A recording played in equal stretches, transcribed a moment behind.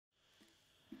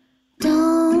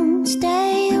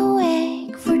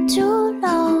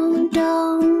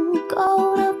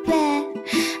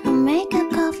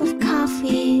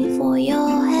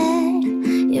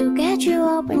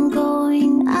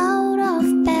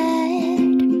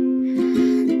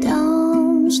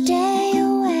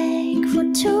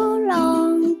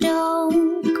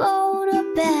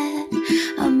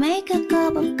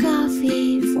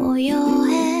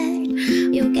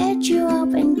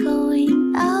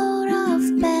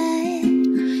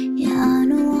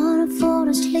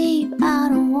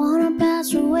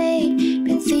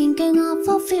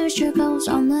else,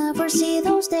 I'll never see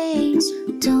those days.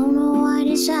 Don't know why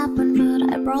this happened,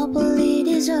 but I probably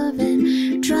deserve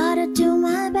it. Try to do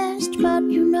my best, but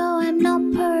you know I'm not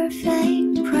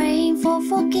perfect. Praying for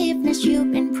forgiveness,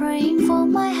 you've been praying for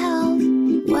my health.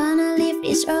 When I leave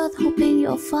this earth, hoping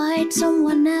you'll find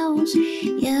someone else.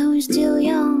 Yeah, we're still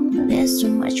young, there's so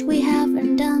much we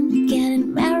haven't done.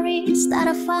 Getting married, start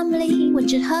a family, with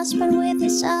your husband, with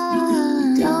his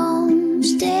son. Don't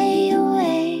stay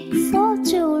awake for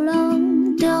too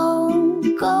long,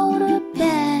 don't go to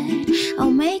bed.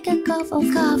 I'll make a cup of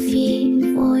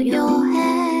coffee for your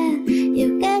head.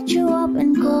 You get you up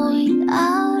and going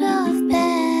out of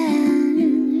bed.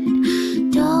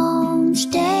 Don't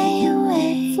stay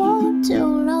awake for too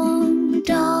long,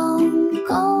 don't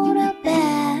go to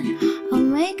bed. I'll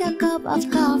make a cup of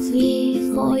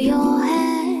coffee for your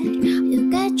head. You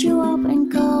get you up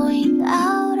and going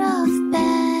out of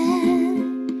bed.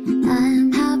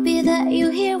 I'm happy that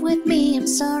you're here with me. I'm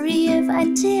sorry if I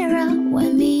tear up.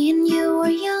 When me and you were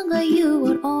younger, you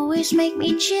would always make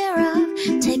me cheer up.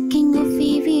 Taking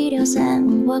goofy videos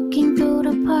and walking through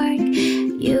the park.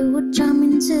 You would jump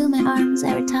into my arms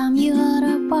every time you heard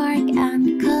a bark.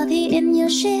 And cuddly in your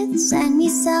sheets, sang me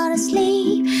sound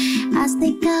asleep. I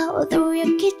sneak out through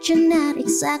your kitchen at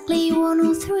exactly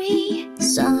 1:03.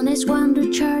 Sundays went to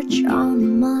church,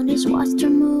 on Mondays watched a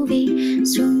movie.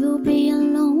 Soon you'll be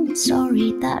alone,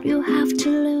 sorry that you have to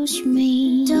lose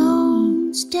me.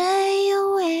 Don't stay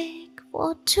awake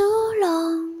for too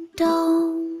long,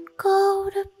 don't go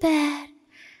to bed.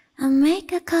 I'll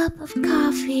make a cup of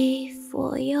coffee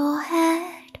for your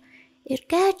head. It'll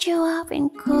get you up and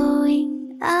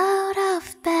going out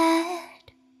of bed.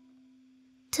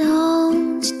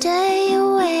 Don't stay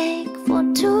awake for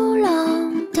too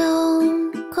long,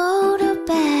 don't go to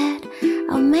bed.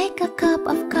 I'll make a cup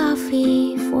of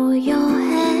coffee for your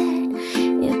head.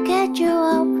 It'll get you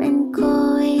up and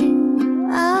going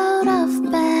out of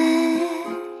bed.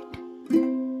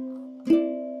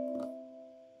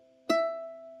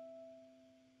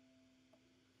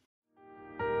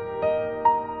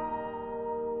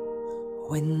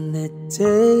 When the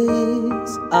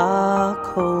days are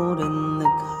cold and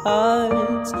the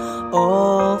cards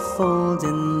all fold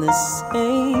and the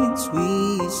saints we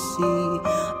see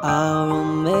are all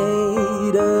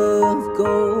made of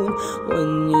gold,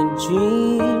 when your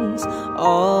dreams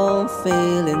all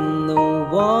fail and the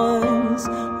ones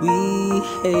we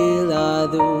hail are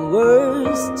the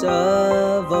worst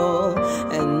of all,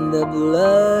 and the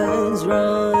bloods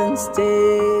run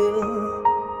stale,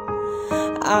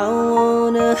 I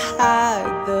wanna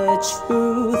hide the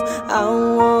truth, I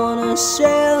wanna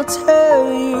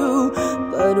shelter you,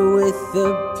 but with the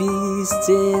beast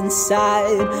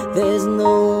inside, there's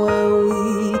nowhere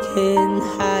we can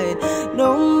hide.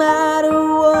 No matter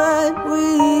what we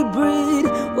breed,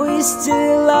 we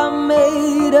still are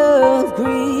made of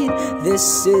greed.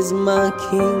 This is my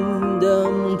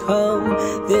kingdom come,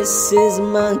 this is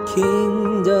my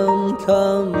kingdom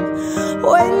come.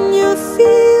 When you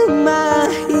feel my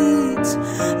heat,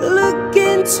 look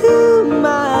into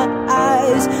my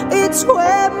eyes. It's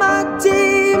where my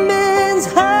demons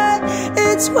hide,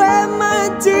 it's where my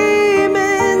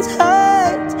demons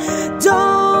hide.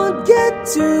 Don't get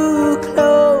too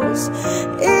close,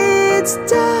 it's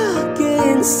dark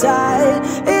inside.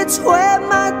 It's where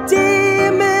my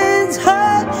demons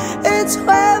hide, it's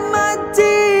where my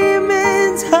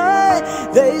demons hide.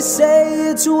 They say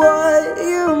it's what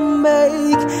you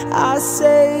make, I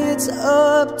say it's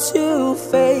up to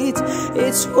fate.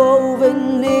 It's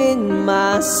woven in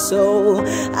my soul,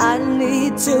 I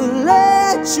need to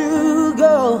let you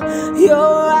go.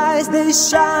 Your eyes, they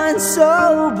shine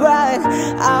so bright,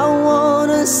 I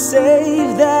wanna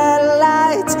save that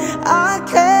light. I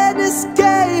can't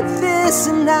escape this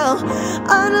now,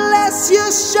 unless you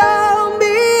show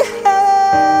me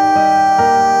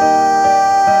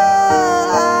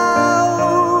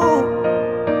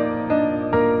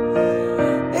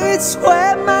it's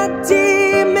where my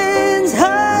demons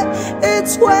hide,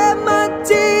 it's where my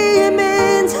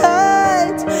demons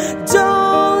hide.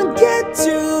 Don't get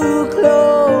too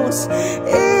close,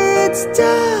 it's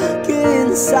dark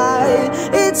inside.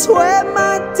 It's where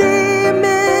my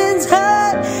demons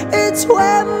hide, it's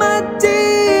where my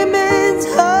demons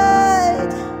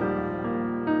hide.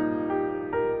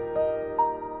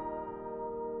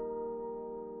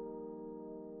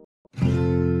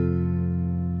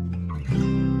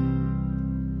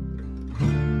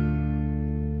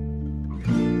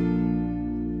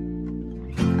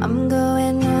 I'm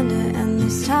going under, and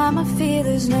this time I feel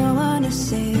there's no one to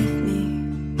save me.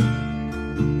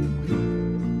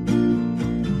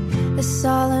 This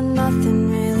all or nothing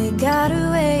really got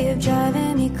a way of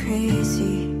driving me crazy.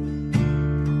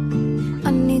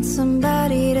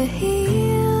 somebody to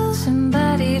heal,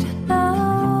 somebody to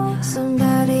know,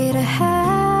 somebody to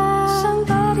have,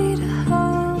 somebody to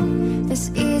hold. It's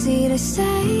easy to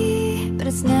say, but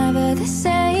it's never the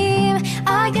same.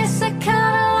 I guess I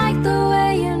kinda like the way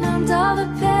you numbed all the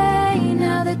pain.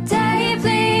 Now the day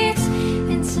bleeds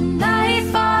into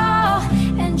nightfall,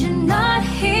 and you're not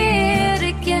here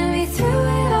to get me through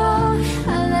it all.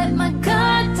 I let my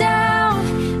guard down,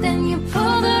 then you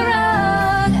pulled the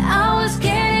rug. I was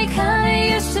getting kinda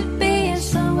used to being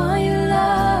someone you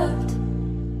loved.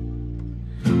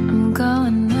 I'm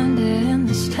going under, and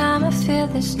this time I feel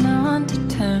there's no one to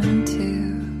turn to.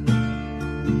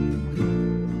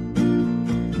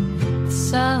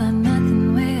 This all or nothing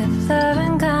way of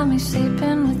loving got me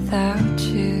sleeping without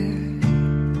you.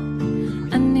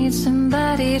 I need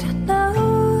somebody to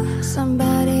know,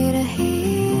 somebody to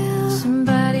heal,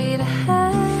 somebody to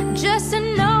have, just to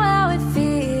know how it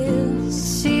feels.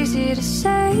 It's easy to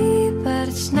say, but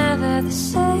it's never the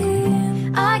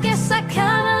same. I guess I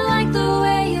kinda like the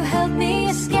way you helped me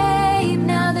escape.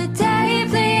 Now the day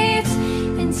bleeds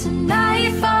into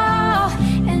nightfall,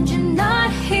 and you're not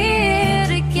here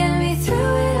to get me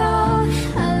through it all.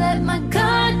 I let my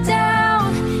guard down,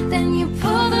 then you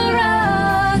pulled the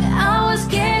rug. I was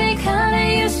getting kinda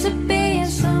used to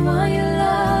being someone you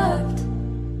loved.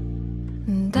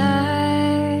 And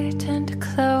I tend to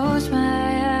close my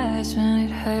eyes when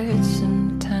it hurts.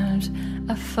 Sometimes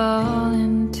I fall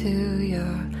into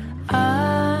your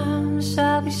arms.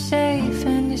 I'll be safe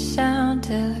in your sound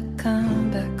till I come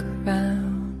back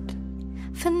around.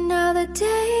 For now the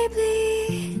day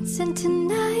bleeds into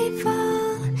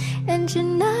nightfall, and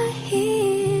you're not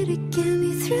here to get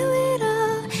me through it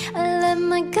all. I let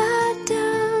my guard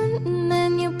down, and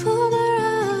then you pulled the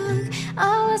rug.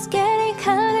 I was getting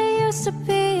kinda used to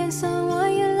being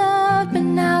someone you loved. But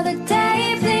now the day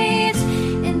bleeds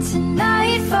into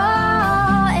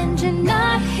nightfall, and you're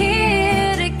not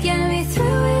here to get me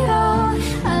through it all.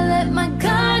 I let my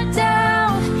guard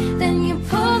down, then you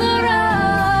pulled the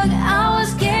rug. I was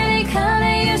getting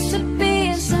kinda used to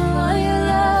being someone you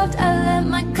loved. I let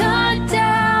my guard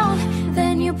down,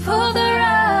 then you pulled the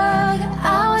rug.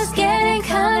 I was getting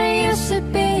kinda used to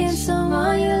being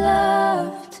someone you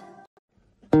loved.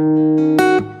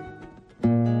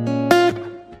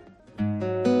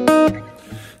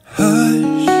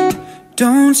 Hush,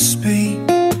 don't speak.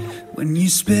 When you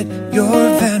spit your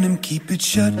venom, keep it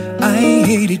shut. I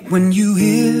hate it when you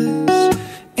hiss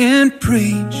and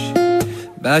preach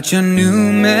about your new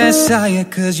messiah,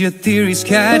 'cause your theories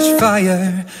catch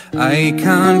fire. I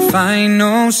can't find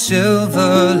no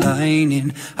silver lining.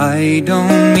 I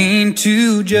don't mean to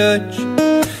judge,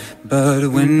 but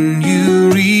when you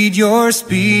read your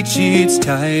speech, it's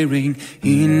tiring.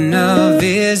 Enough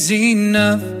is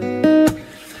enough.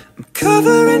 I'm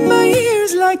covering my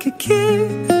ears like a kid.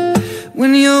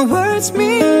 When your words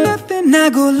mean nothing, I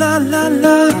go la la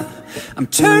la. I'm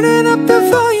turning up the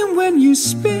volume when you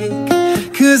speak,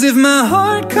 'cause if my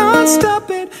heart can't stop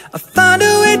it, I find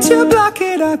a way to block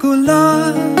it. I go la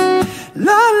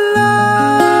la la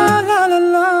la la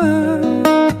la.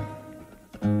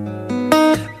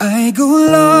 I go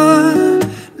la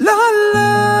la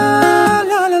la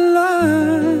la la la.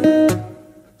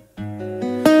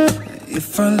 If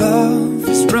our love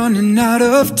is running out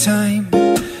of time,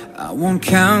 I won't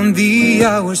count the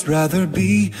hours. Rather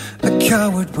be a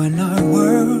coward when our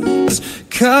worlds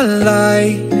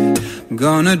collide. I'm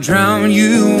gonna drown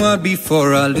you out before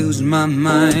I lose my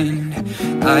mind.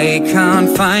 I can't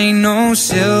find no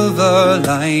silver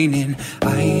lining.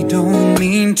 I don't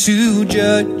mean to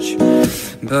judge,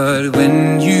 but when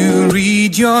you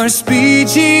read your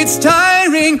speech, it's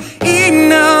tiring.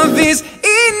 Enough is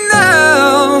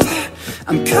enough.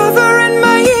 I'm covering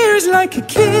my ears like a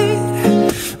kid.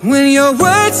 When your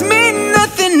words mean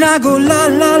nothing, I go la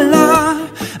la la.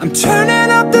 I'm turning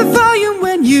up the volume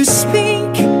when you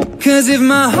speak, 'cause if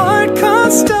my heart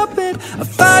can't stop it, I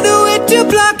find a way to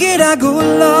block it. I go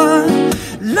la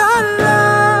la la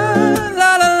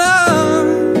la la la.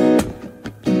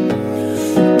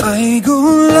 I go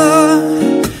la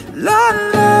la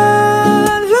la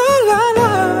la la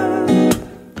la.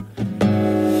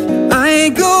 I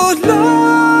go la.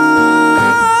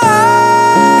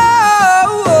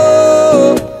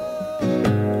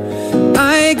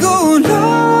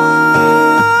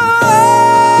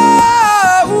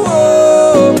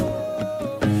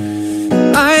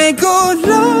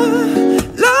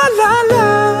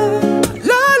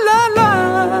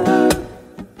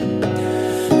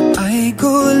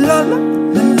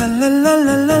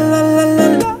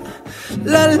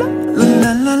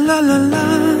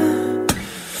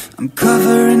 I'm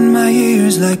covering my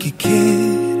ears like a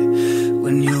kid.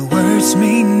 When your words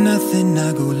mean nothing,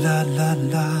 I go la la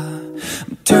la.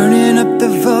 I'm turning up the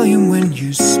volume when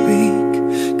you speak,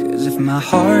 'cause if my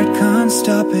heart can't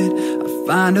stop it, I'll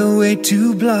find a way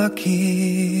to block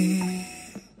it.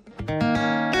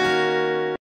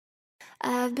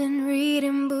 I've been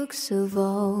reading books of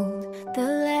old, the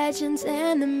legends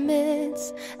and the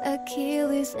myths,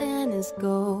 Achilles and his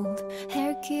gold,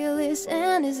 Hercules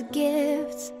and his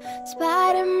gifts,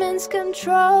 Spider-Man's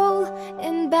control,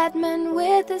 and Batman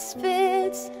with his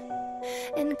fits.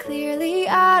 And clearly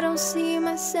I don't see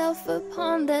myself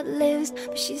upon that list.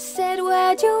 But she said,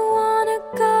 where'd you wanna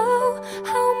go?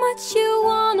 How much you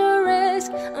wanna risk?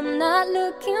 I'm not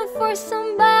looking for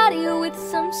somebody with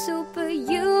some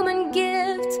superhuman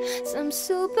gifts, some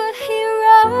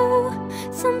superhero,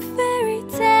 some fairy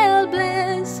tale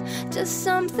bliss. Just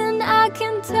something I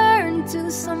can turn to,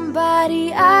 somebody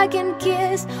I can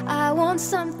kiss. I want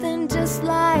something just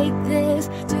like this.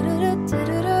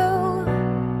 Do-do-do-do-do-do.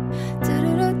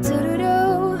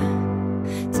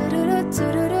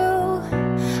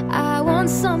 I want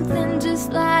something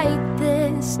just like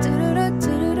this.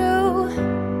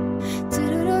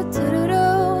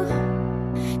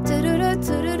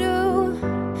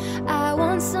 I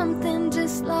want something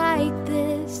just like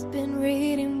this. Been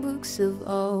reading books of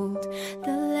old,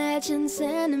 the legends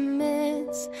and the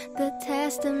myths, the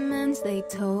testaments they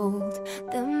told,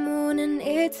 the moon and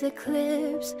its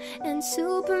eclipse, and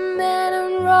Superman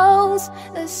unrolls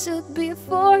a suit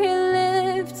before he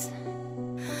lived.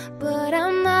 But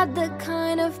I'm not the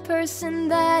kind of person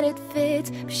that it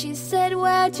fits. She said,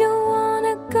 where'd you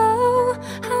wanna go?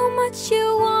 How much you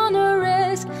wanna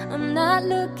risk? I'm not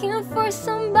looking for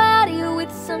somebody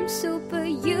with some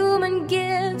superhuman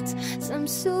gifts, some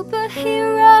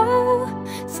superhero,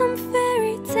 some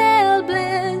fairy tale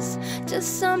bliss.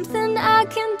 Just something I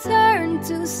can turn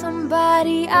to,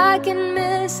 somebody I can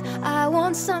miss. I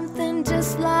want something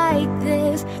just like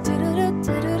this.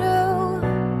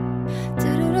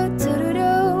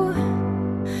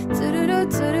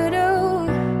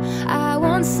 I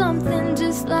want something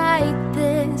just like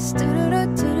this.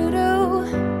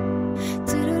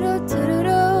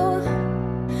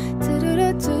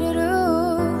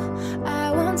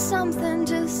 I want something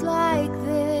just like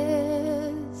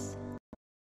this.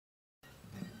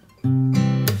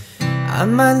 I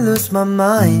might lose my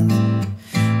mind,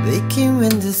 waking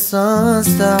when the sun's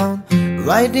down,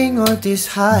 riding all these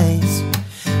highs,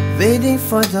 waiting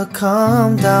for the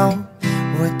calm down.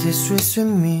 What this risk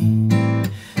with me?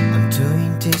 I'm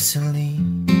doing decently,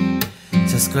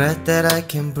 just glad that I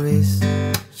can breathe,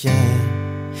 yeah.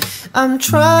 I'm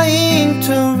trying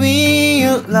to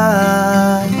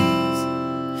realize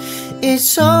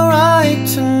it's alright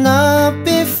to not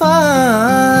be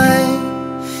fine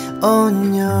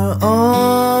on your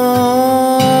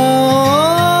own.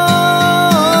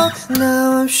 Now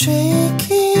I'm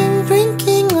shaking,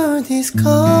 drinking all this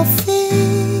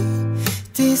coffee.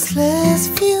 These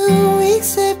last few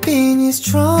weeks have been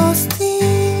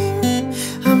exhausting.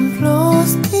 I'm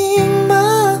lost in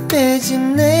my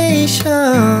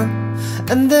imagination,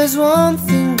 and there's one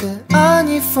thing that I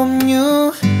need from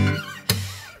you.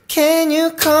 Can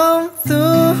you come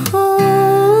through?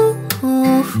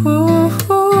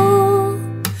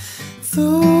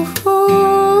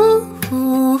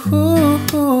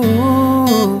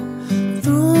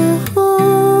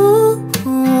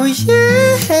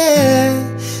 Yeah.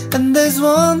 And there's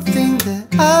one thing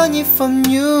that I need from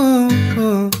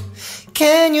you.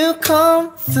 Can you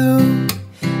come through?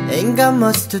 Ain't got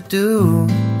much to do.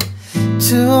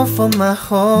 To or from my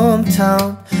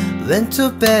hometown. Went to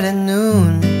bed at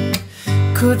noon.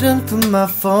 Couldn't put my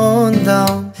phone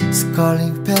down.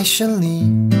 Scrolling patiently.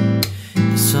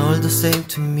 It's all the same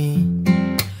to me.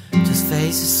 Just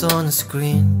faces on a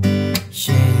screen.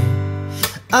 Yeah.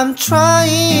 I'm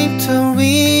trying to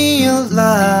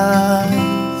realize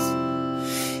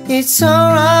it's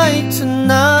alright to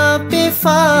not be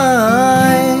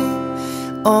fine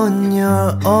on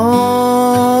your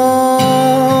own.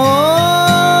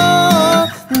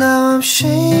 Now I'm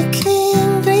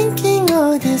shaking, drinking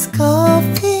all this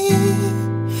coffee.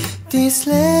 These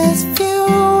last few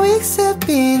weeks have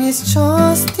been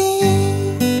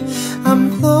exhausting.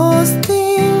 I'm lost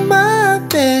in my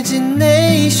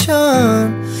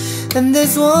imagination, and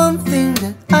there's one thing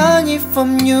that I need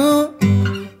from you.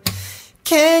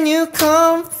 Can you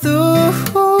come through?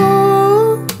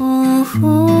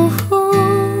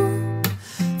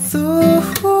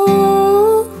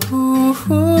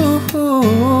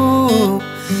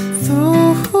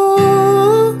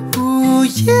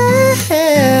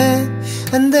 Yeah.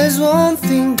 And there's one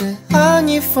thing that I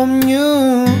need from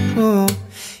you.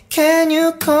 Can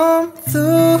you come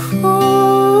through?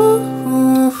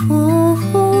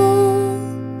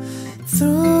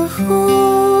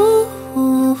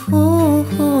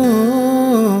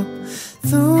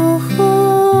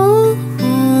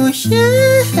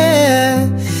 Yeah.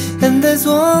 And there's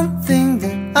one thing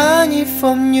that I need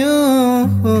from you.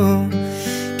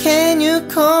 Can you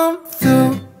come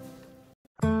through?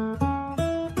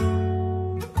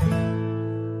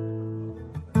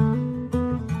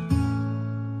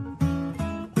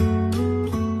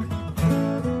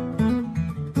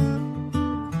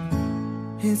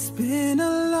 It's been a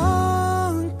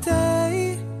long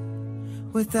day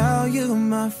without you,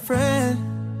 my friend,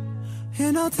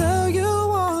 and I'll tell you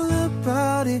all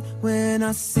about it when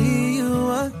I see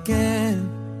you again.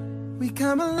 We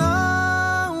come a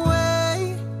long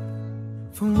way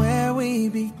from where we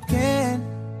began.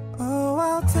 Oh,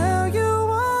 I'll tell you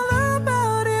all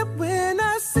about it when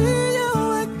I see you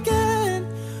again.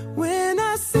 When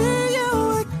I see you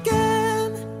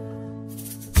again.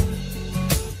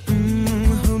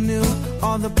 Who knew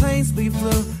all the planes we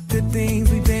flew, the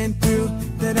things we've been through,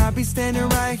 that I'd be standing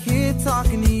right here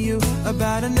talking to you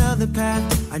about another path.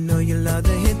 I know you love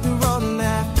to hit the road and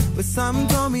laugh, but something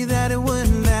told me that it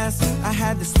wouldn't last. I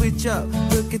had to switch up,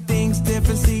 look at things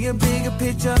different, see a bigger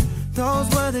picture. Those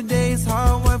were the days,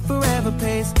 hard work forever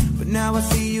pays, but now I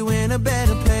see you in a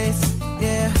better place,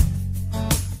 yeah.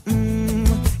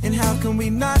 And how can we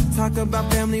not talk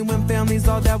about family when family's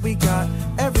all that we got?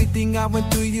 Everything I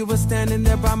went through, you were standing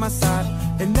there by my side,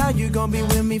 and now you're gonna be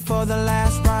with me for the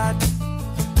last ride.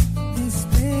 It's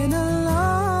been a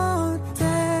long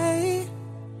day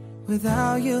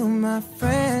without you, my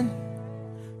friend,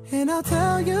 and I'll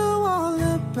tell you all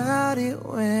about it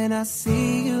when I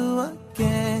see you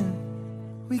again.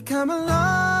 We come a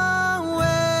long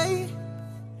way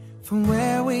from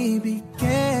where we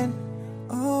began.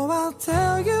 Oh, I'll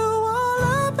tell you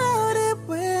all about it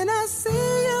when I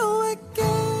see you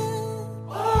again.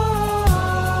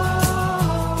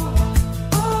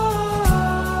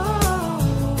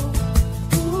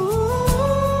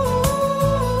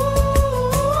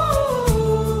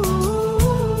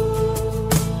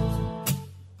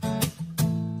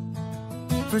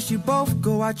 First you both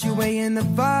go out your way and the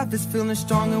vibe is feeling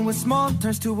strong, and what's small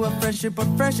turns to a friendship, but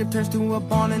friendship turns to a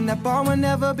bond, and that bond will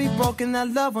never be broken, that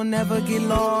love will never get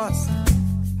lost.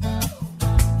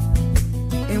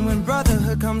 And when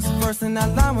brotherhood comes first, and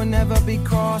that line will never be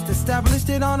crossed, established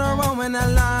it on our own when that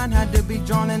line had to be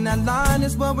drawn, and that line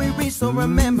is what we reach, so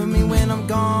remember me when I'm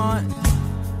gone.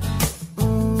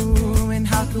 Ooh, and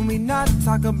how can we not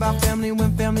talk about family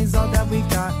when family's all that we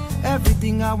got?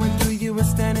 Everything I went through, you were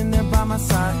standing there by my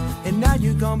side, and now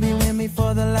you're gonna be with me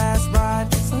for the last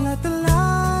ride. So let the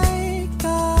light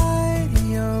guide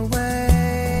your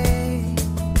way,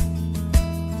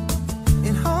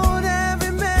 and hold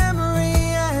every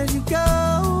memory as you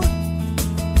go,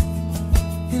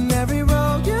 and every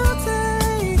road you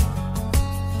take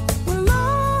will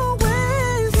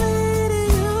always lead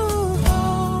you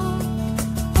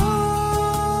home.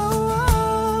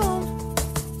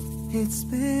 It's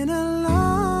been a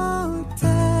long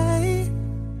day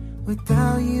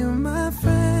without you, my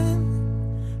friend,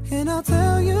 and I'll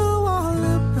tell you all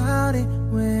about it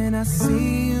when I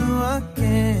see you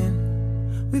again.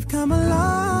 We've come a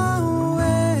long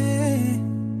way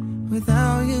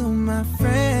without you, my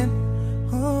friend.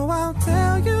 Oh, I'll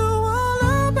tell you all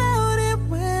about it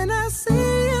when I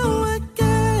see you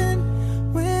again.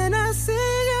 When I see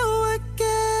you again.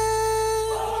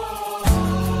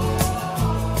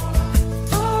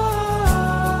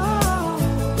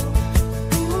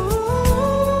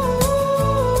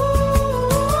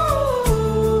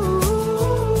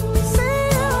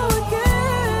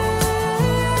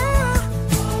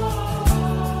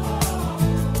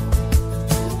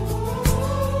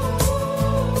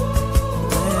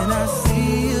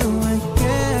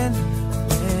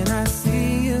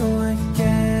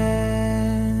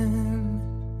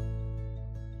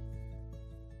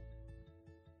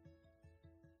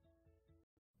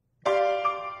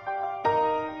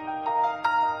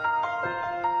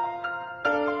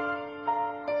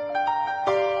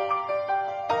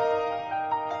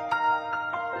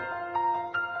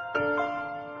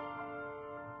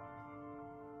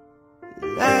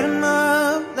 Light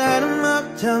 'em up,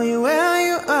 tell me where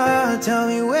you are, tell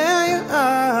me where you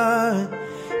are.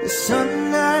 The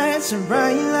sun nights and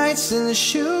bright lights and the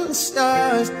shooting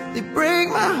stars, they break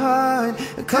my heart.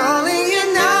 I'm calling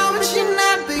you now, but you're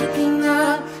not picking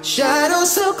up.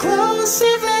 Shadows so close,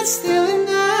 if that's still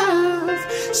enough.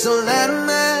 So light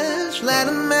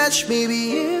a match,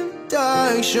 baby, in the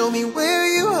dark. Show me where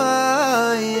you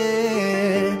are,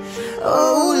 yeah.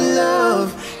 Oh, love,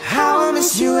 how I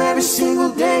miss you every single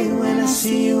day when I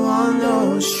see you on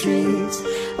those streets.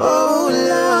 Oh,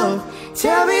 love,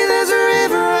 Tell me there's a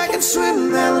river I can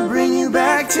swim that will bring you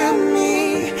back to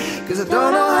me. 'Cause I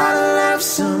don't know how to love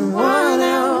someone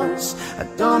else. I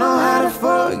don't know how to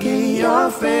forget your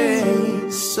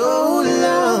face. So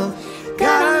love,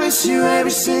 God, I miss you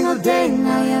every single day.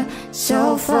 Now you're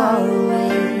so far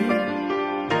away.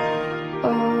 Oh,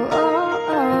 oh,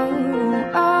 oh,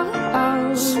 oh,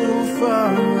 oh. So far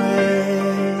away.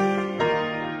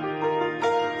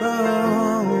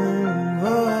 Oh,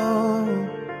 oh.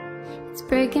 It's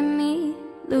breaking me,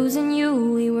 losing you.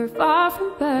 We were far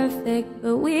from perfect,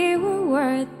 but we were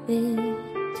worth it.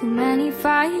 Too many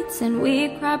fights and we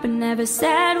cried but never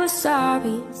said we're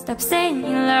sorry. Stop saying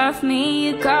you love me,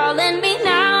 you're calling me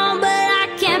now, but I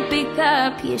can't pick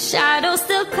up. Your shadow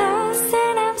still casts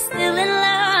and I'm still in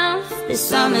love. The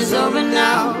summer's over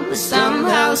now, but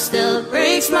somehow still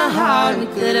breaks my heart. We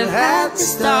could have had to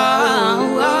start.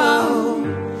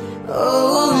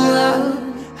 Oh, love,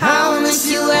 how I miss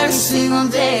you every single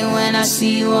day when I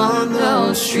see you on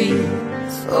those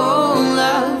streets. Oh,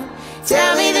 love,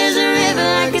 tell me there's a river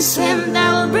I can swim that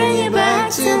will bring you back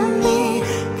to me.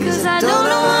 'Cause I don't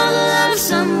know how to love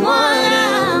someone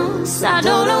else. I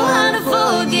don't know how to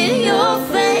forget your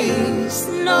face.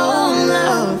 No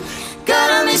love, God,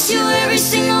 I miss you every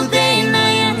single day. Now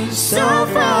you're so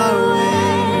far away.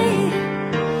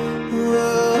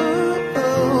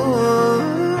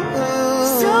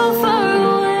 So far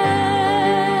away.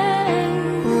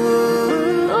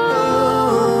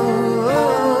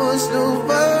 So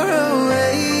far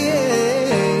away.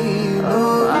 Oh,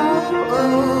 oh,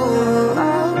 oh,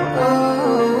 oh,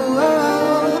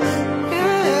 oh,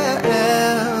 yeah.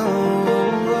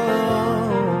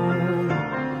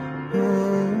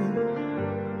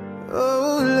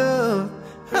 Oh, love,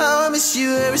 how I miss you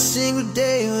every single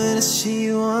day when I see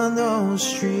you on those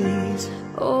streets.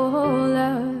 Oh,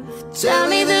 love, tell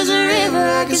me there's a river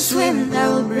I can swim that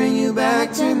will bring you back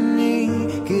to me.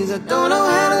 'Cause I don't know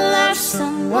how to love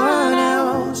someone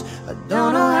else. I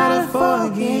don't know how to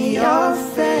forget your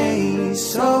face.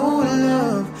 Oh,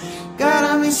 love, God,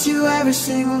 I miss you every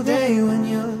single day when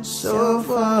you're so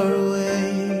far away.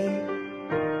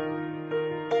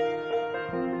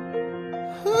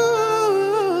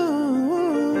 Ooh,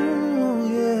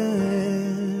 yeah.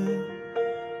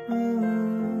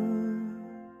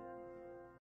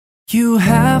 You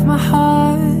have my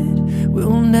heart,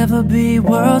 we'll never be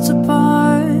worlds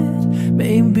apart.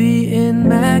 Maybe in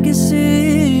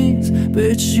magazines,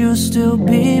 but you'll still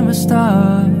be my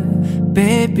star.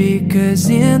 Baby, 'cause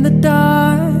in the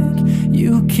dark,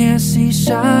 you can't see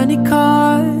shiny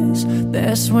cars.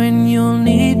 That's when you'll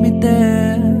need me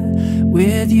there.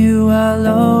 With you I'll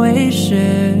always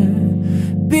share.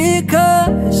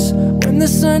 Because when the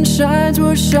sun shines,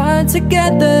 we'll shine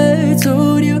together.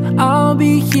 Told you I'll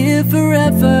be here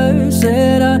forever.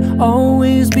 Said I'd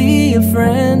always be a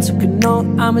friend. Took a note,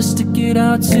 I'ma stick it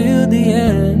out till the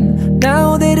end.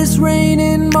 Now that it's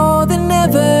raining more than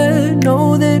ever,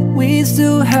 know that we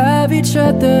still have each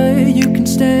other. You can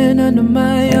stand under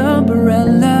my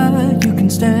umbrella. You can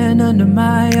stand under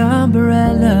my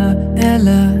umbrella.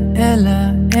 Ella, Ella,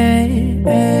 hey,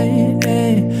 hey,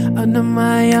 hey. Under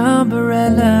my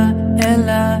umbrella,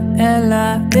 Ella,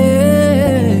 Ella,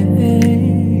 hey,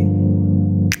 hey.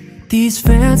 These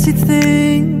fancy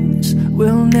things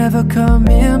will never come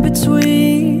in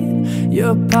between.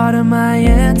 You're part of my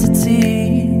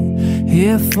entity,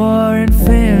 here for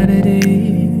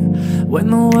infinity. When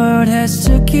the world has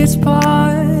took its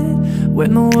part,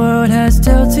 when the world has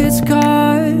dealt its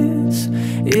cards,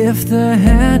 if the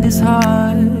hand is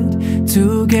hard,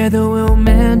 together we'll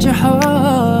mend your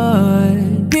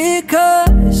heart.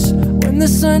 Because when the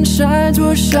sun shines,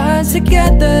 we'll shine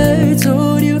together.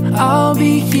 Told you I'll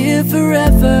be here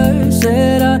forever.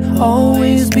 Said I'd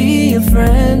always be a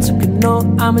friend. Took a note,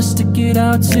 I'ma stick it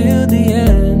out till the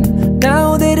end.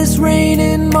 Now that it's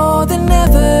raining more than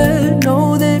ever,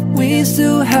 know that we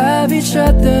still have each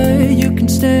other. You can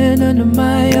stand under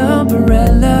my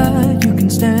umbrella. You can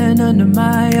stand under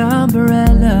my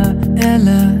umbrella.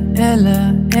 Ella, Ella,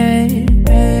 hey,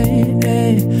 hey,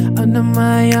 hey. Under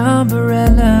my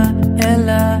umbrella.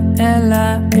 Ella, Ella,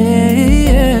 hey,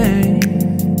 hey.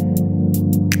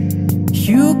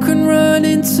 You can run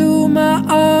into my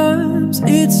arms.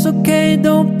 It's okay,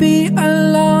 don't be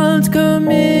alarmed. Come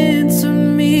into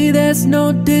me, there's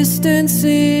no distance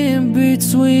in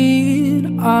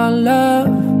between our love.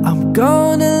 I'm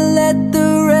gonna let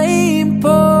the rain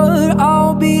pour.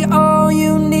 I'll be all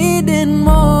you need and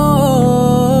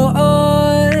more.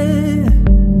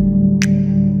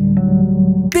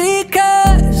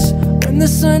 Because the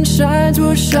sun shines,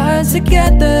 we'll shine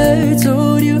together.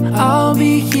 Told you I'll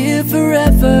be here forever.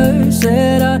 never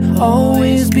said I'd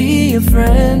always be a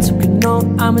friend. So you know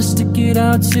I'ma stick it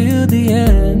out till the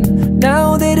end.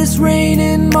 Now that it's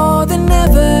raining more than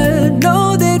ever,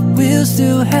 know that we'll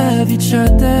still have each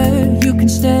other. You can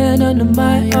stand under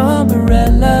my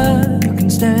umbrella. You can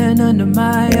stand under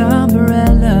my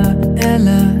umbrella.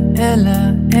 Ella,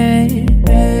 Ella, hey,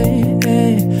 hey,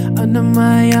 hey. Under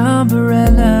my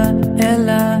umbrella.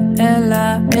 Ella,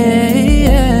 Ella, hey,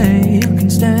 hey. You can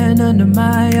stand under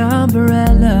my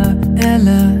umbrella.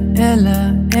 Ella,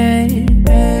 Ella, hey,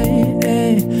 hey,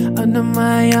 hey. Under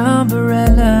my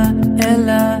umbrella.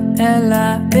 Ella,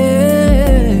 Ella,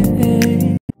 hey,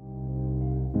 hey.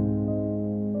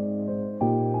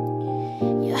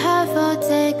 You have a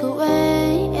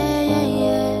takeaway, yeah, yeah,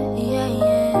 yeah, yeah,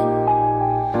 yeah.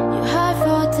 You have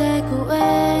a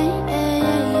takeaway, yeah,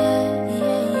 yeah, yeah,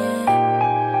 yeah, yeah.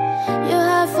 You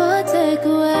have a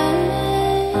takeaway,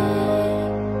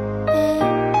 yeah.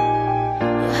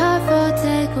 You have a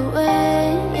takeaway,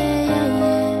 yeah, yeah,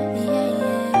 yeah, yeah,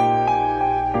 yeah.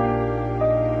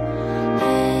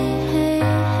 Hey, hey,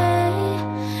 hey,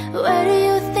 where do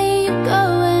you think you're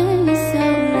going so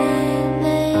late,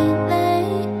 late,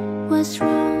 late? What's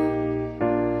wrong?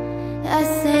 I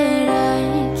said I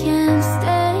can't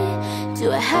stay. Do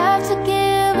I have to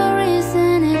give a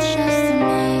reason? It's just to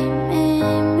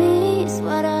me is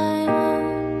what I want.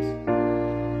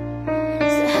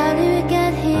 So how did we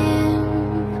get here?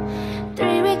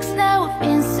 3 weeks now, we've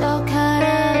been so caught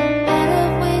up. Better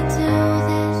we do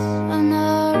this on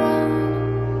our own.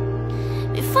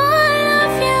 Before I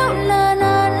love you, no,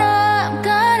 no, no, I'm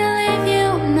gonna leave you,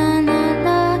 no, no,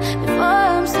 no. Before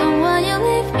I'm someone you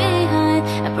leave behind,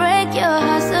 I break your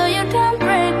heart so you don't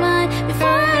break mine.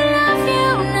 Before I love you,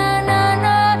 no, no,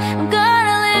 no, I'm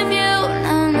gonna leave you,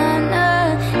 no, no, no.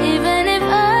 Even if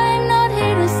I'm not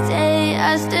here to stay,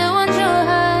 I still want your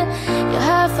heart. Your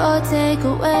heart for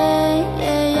takeaway,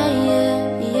 yeah, yeah, yeah,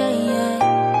 yeah, yeah.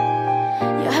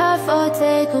 Your heart for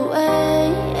takeaway,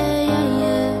 yeah, yeah,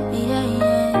 yeah, yeah,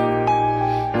 yeah.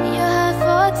 Your heart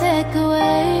for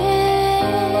takeaway,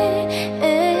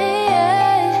 yeah, yeah.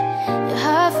 Your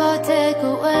heart for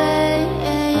takeaway,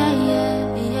 yeah, yeah, yeah,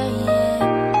 yeah, yeah.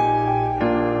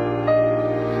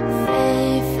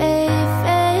 Faye, Faye,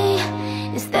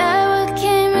 Faye, is that what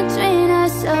came between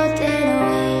us? Or did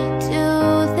we do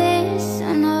this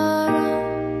on our own?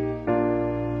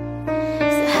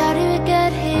 So how did we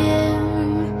get here?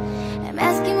 I'm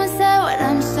asking myself when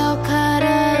I'm so caught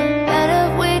up. Better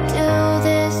we do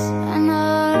this on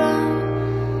our own.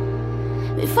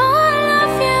 Before I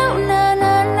love you, no,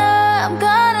 no, no, I'm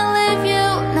gonna leave you,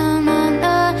 no, no,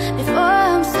 no. Before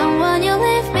I'm someone you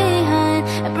leave behind,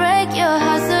 I break your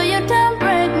heart so you don't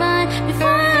break mine.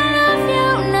 Before I love you,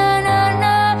 no, no,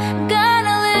 no, I'm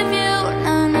gonna leave you,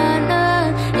 no, no, no.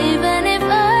 Even if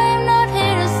I'm not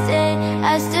here to stay,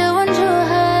 I still want your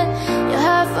heart. Your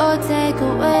heart for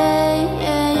takeaway,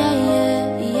 yeah, yeah, yeah,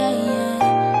 yeah, yeah.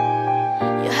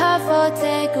 Your heart for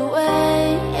takeaway,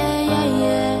 yeah, yeah,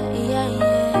 yeah, yeah,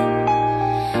 yeah.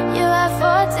 You have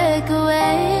for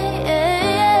takeaway, yeah,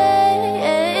 yeah,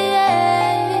 yeah, yeah.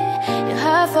 You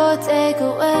have for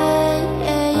takeaway,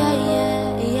 yeah, yeah, yeah,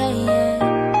 yeah, yeah.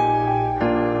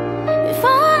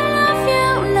 Before I love you,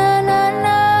 no, no,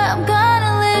 no, I'm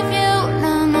gonna leave you,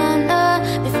 no, no, no.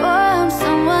 Before I'm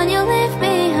someone you leave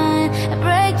behind, I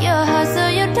break your heart so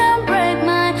you don't break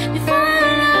mine. Before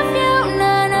I love you,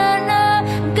 no, no, no,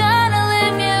 I'm gonna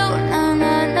leave you, no,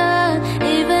 no, no.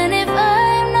 Even if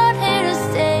I'm not here to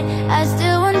stay, I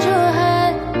still want your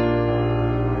heart.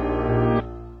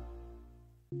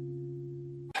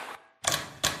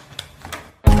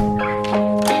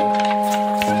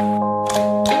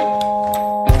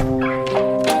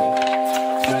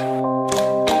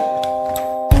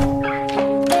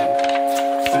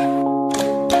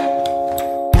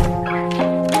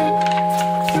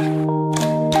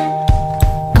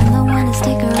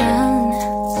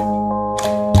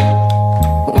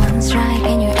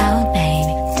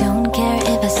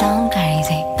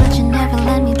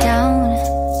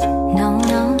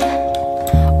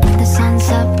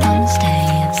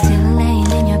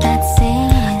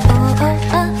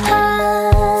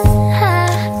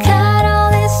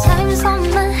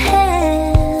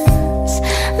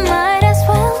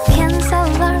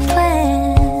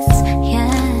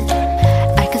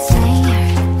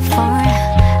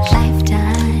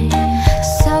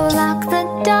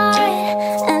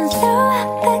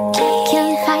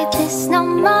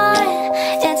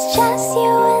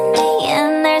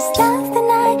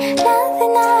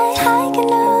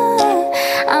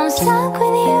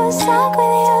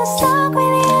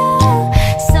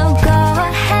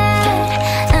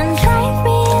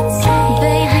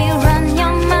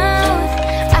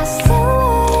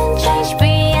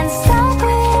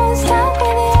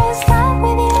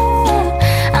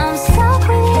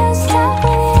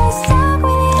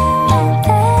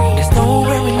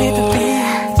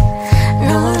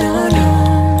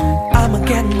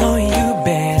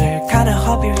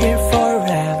 here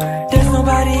forever. There's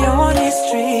nobody on these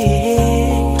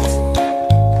streets.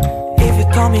 If you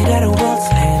told me that the world's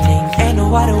ending, ain't no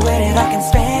other way that I can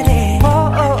spend it. Oh,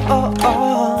 oh, oh, oh.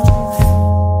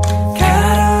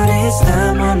 Got all this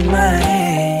time on my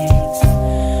hands,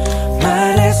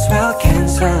 might as well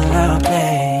cancel our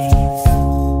plans.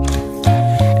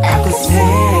 I could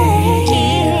stay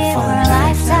here for a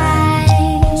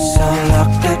lifetime. So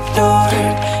lock the door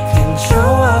and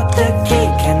throw out the key.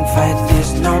 Can't fight this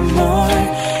no more.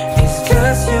 It's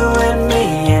just you and me,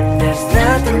 and there's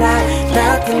nothing I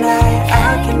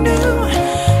can do.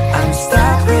 I'm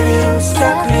stuck with you,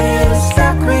 stuck with you,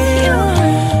 stuck with you.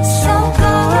 So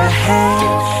go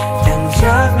ahead and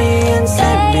drive me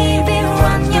insane, baby,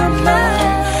 run your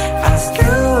mind. I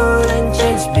still wouldn't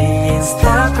change being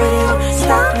stuck with you,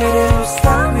 stuck with you,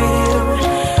 stuck with you.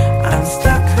 I'm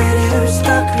stuck with you,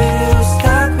 stuck with you,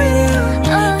 stuck with you,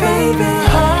 baby.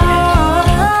 Oh,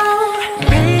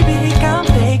 baby, come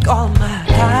take all my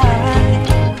time.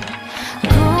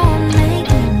 Go and make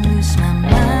me lose my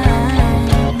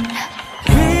mind.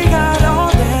 We got all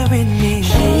that we need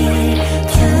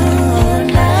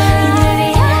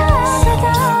Tonight, So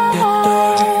lock the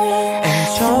door and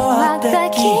throw out the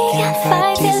key. Can't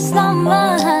fight this no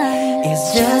more. It's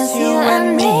just you and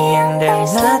me, and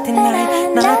there's nothing that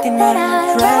I'd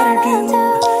rather do.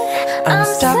 I'm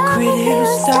stuck with you,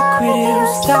 stuck with you,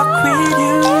 stuck with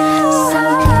you. So go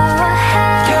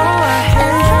ahead, Go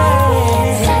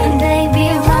ahead. and baby,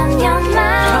 run your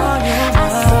mouth. I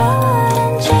still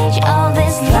wouldn't change all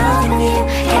this loving you,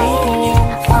 hating you,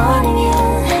 wanting you.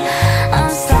 I'm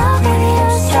stuck with you,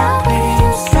 stuck with you,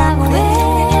 stuck with you.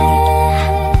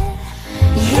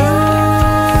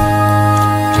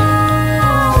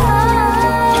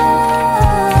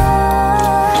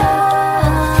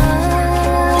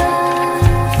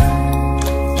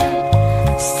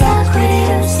 Stuck with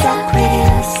you, stuck with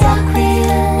you, stuck with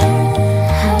you.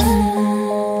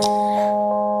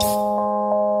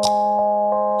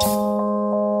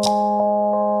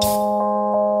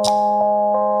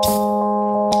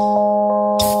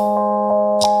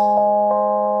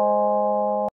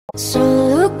 So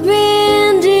look me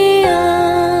in the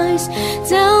eyes,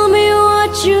 tell me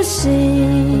what you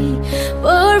see.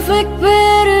 Perfect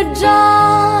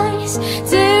paradise,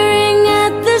 tearing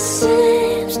at the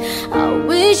seams. I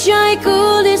wish I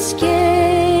could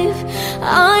escape.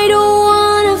 I don't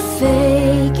wanna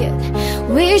fake it.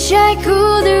 Wish I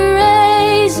could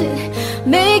erase it,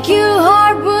 make you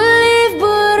hard believe,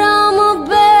 but I'm a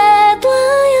bad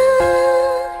liar,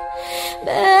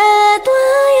 bad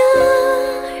liar.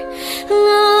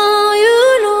 Now you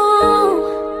know,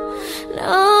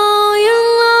 now you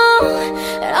know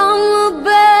that I'm a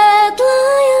bad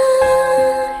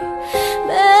liar,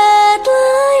 bad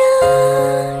liar.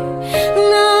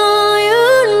 Now you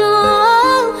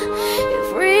know you're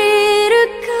free to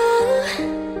go.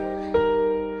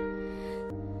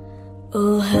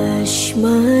 Oh hush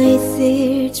my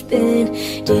fear, it's been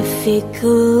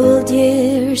difficult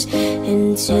years,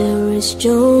 and terrorists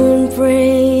don't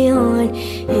prey on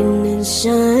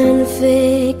innocent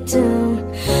victim.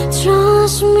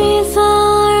 Trust me,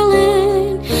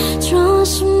 darling,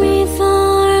 trust me,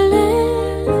 darling.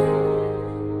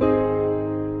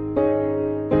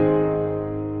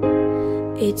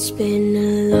 It's been a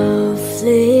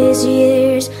loveless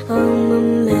years. I'm a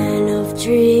man of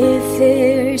three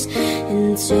fears: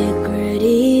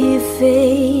 integrity,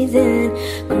 faith, and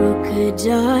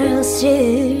crocodile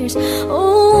tears.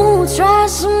 Oh,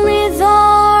 trust me,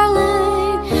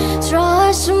 darling,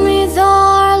 trust me,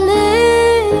 darling.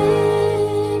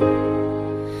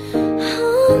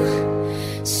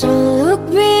 So look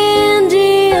me in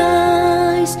the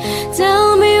eyes,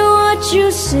 tell me what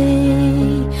you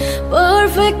see.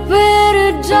 Perfect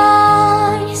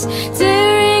paradise,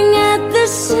 tearing at the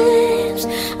seams.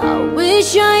 I wish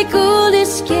I could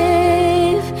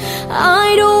escape.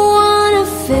 I don't wanna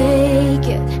fake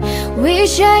it.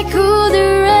 Wish I could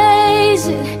erase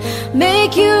it,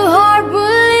 make you hard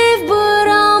believe, but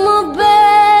I'm a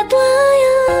bad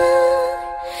liar,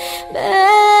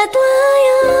 bad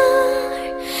liar.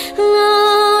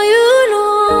 Now you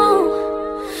know,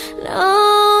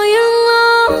 now you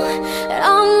know that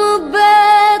I'm a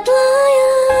bad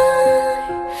liar,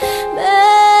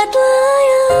 bad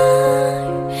liar.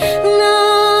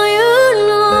 Now you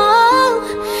know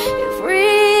you're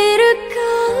free to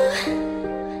go.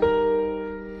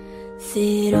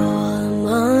 That all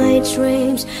my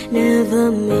dreams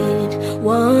never meant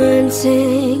one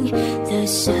thing.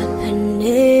 There's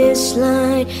happiness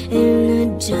line in a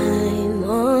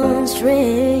diamond's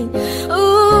ring. Ooh,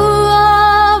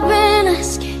 I've been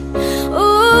asking,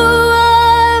 ooh,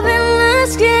 I've been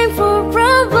asking for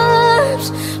problems.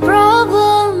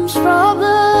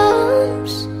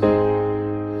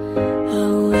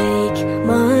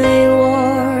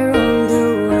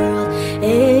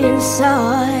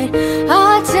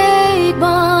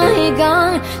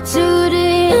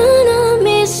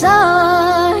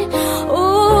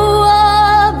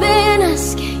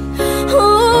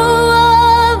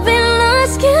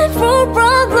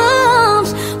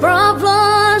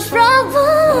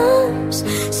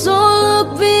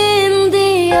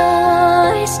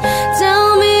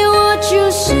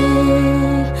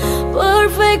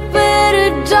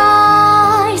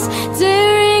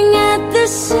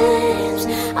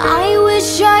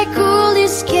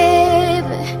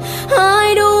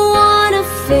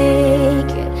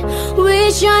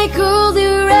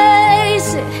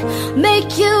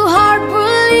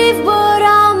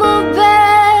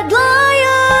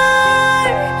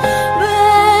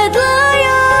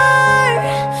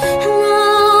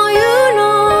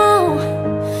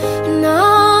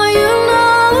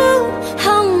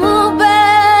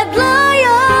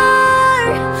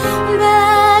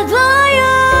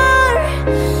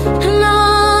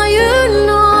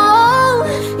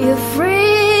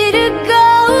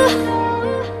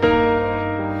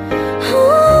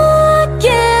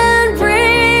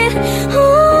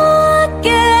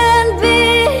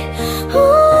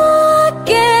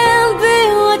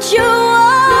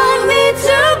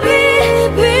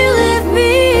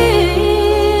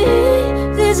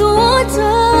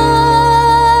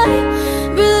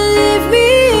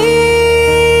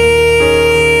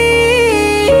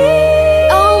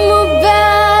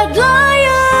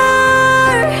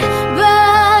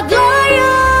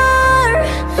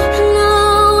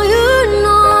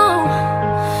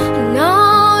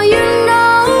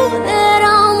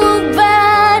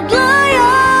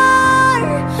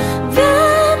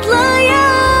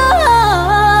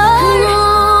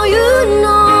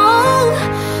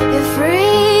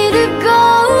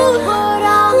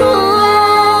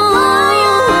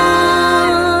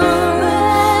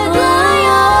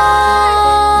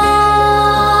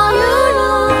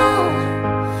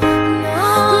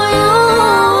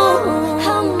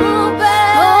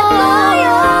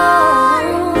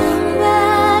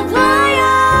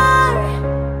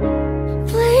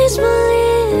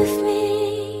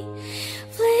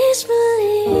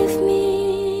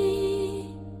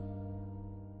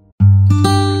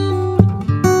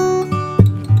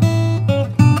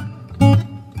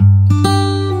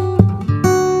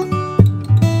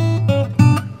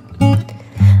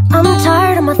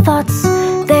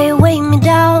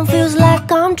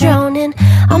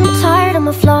 I'm tired of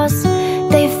my flaws,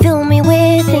 they fill me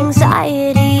with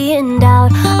anxiety and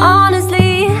doubt.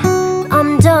 Honestly,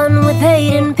 I'm done with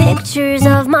hating pictures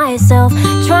of myself,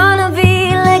 trying to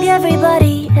be like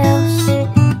everybody else.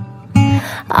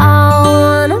 I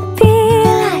wanna be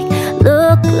like,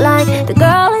 look like the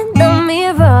girl in the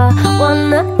mirror,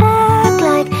 wanna act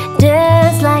like,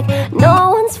 dance like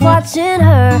no one's watching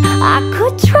her. I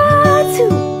could try to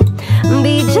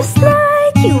be just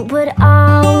like you, but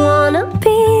I wanna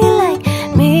be like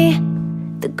me,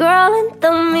 the girl in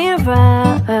the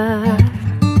mirror,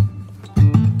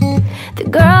 the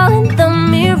girl in the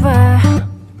mirror.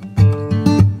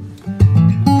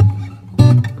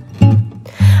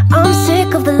 I'm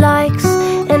sick of the likes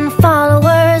and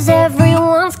followers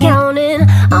everyone's counting.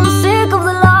 I'm sick of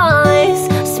the lies,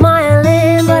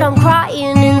 smiling but I'm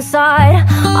crying inside.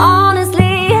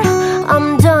 Honestly,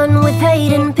 I'm done with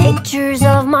hating pictures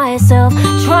of myself,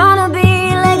 trying to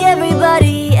be like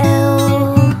everybody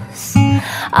else.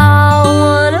 I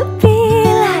wanna be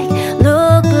like,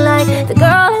 look like the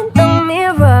girl in the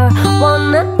mirror,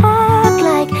 wanna act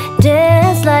like,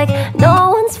 dance like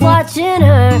no one's watching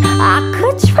her. I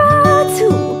could try to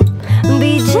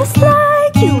be just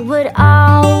like you, but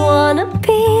I wanna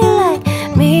be like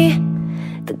me,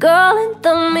 the girl in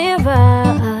the mirror,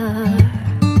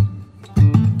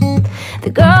 the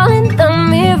girl in the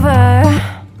mirror,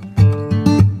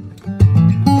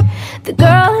 the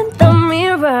girl in the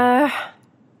mirror.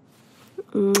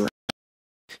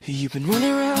 You've been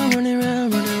running around, running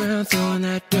around, running around, throwing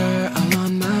that dirt all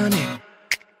on my name.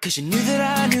 Cause you knew that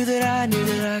I knew that I knew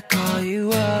that I'd call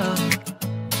you up.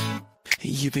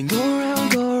 You've been go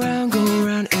around, go around, go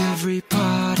around every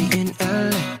party in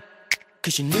LA.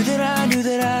 Cause you knew that I knew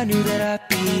that I knew that I'd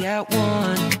be at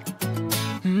one.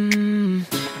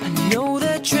 I know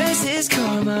that dress is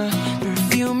karma,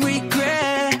 perfume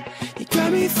regret. You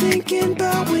got me thinking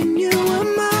about when you were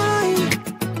mine.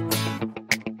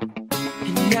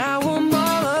 And now I'm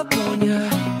all up on ya,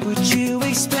 what you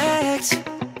expect?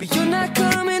 But you're not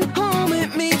coming home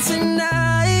with me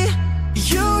tonight.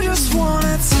 You just want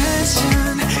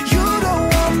attention, you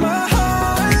don't want my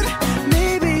heart.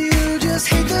 Maybe you just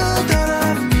hate the thought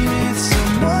of me with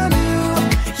someone new.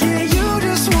 Yeah, you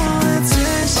just want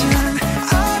attention,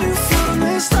 I do from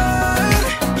the start.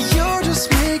 You're just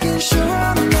making sure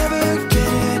I'm never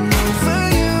getting over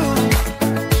you.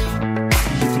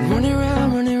 You've been running around,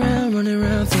 running around, running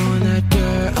around, throwing that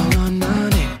dirt all on my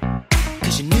name.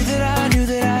 Cause you knew that I knew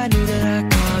that I knew that I'd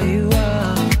call you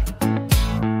up.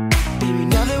 Baby,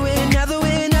 now that we're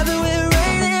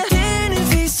right there, standing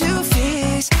face to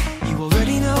face, you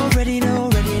already know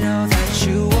that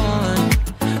you won.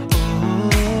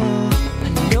 Oh, I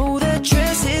know that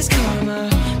dress is karma,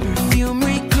 perfume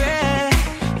regret.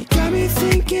 You got me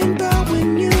thinking about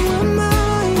when you were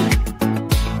mine.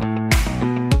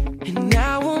 And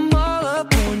now I'm all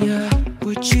up on ya,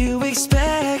 what you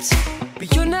expect? But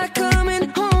you're not coming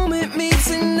home with me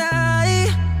tonight.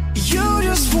 You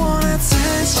just want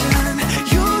attention,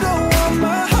 you don't want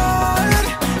my heart.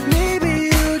 Maybe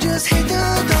you just hate the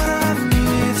thought of me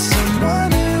with someone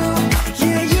new.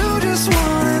 Yeah, you just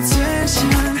want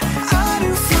attention, I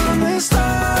do from the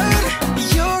start.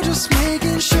 You're just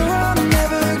making sure I'm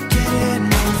never getting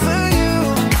over you.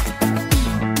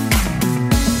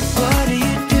 What are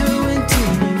you doing to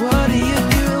me? What are you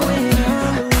doing?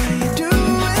 What are you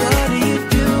doing? What are you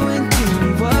doing to me?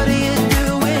 What are you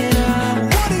doing? What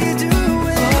are you doing?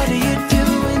 What are you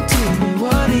doing to me?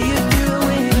 What are you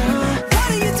doing? What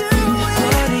are you doing?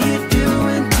 What are you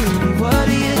doing to me? What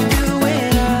are you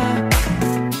doing?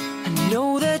 I know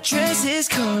that dress is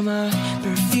karma,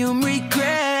 perfume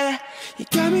regret. You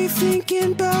got me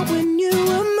thinking about when you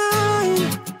were mine.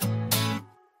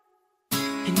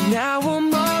 And now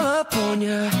I'm all up on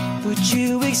ya, what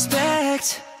you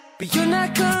expect? But you're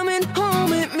not coming home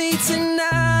with me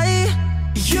tonight.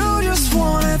 You just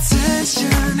want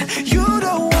attention, you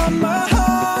don't want my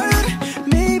heart.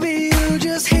 Maybe you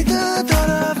just hate the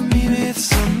thought of me with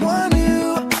someone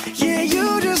new. Yeah,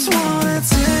 you just want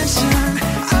attention,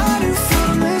 I do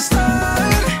from the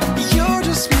start. You're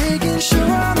just making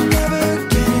sure I'm never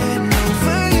getting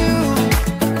over you.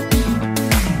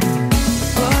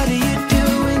 What are you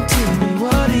doing to me?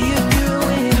 What are you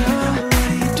doing? What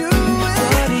are you doing?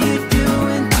 What are you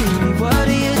doing to me? What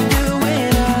are you doing?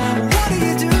 What are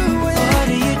you doing? What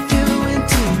are you doing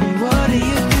to me? What are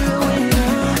you doing?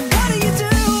 What are you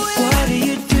doing? What are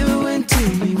you doing to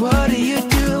me? What are you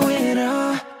doing?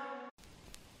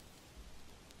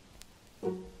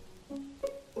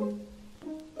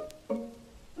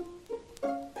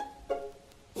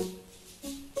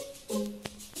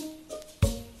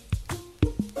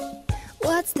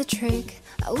 What's the trick?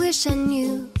 I wish I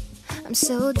knew. I'm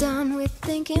so done with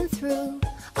thinking through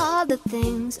all the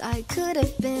things I could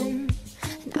have been.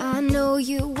 And I know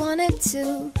you wanted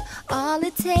to. All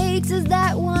it takes is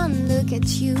that one look at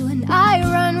you, and I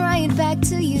run right back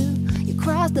to you. You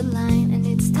cross the line and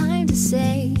it's time to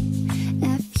say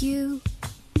F you.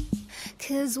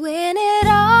 'Cause when it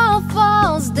all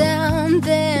falls down,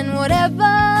 then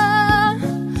whatever.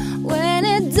 When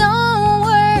it don't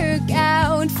work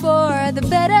out for the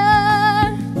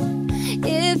better,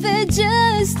 if it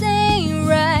just ain't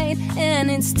right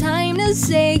and it's time to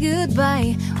say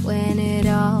goodbye. When it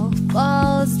all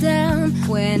falls down,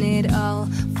 when it all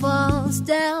falls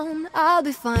down, I'll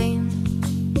be fine.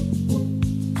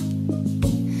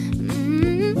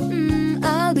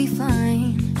 I'll be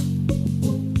fine.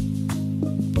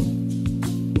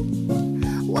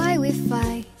 Why we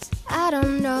fight, I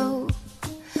don't know.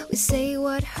 We say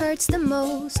what hurts the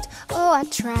most. Oh, I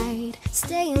tried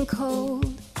staying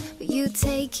cold, but you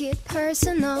take it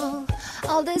personal.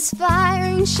 All this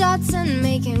firing shots and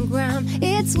making ground,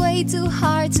 it's way too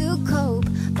hard to cope.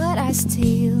 But I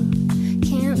still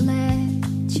can't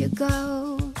let you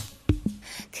go.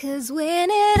 'Cause when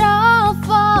it all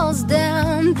falls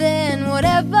down, then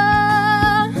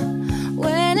whatever.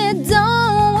 When it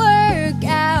don't work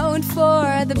out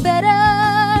for the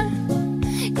better,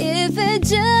 if it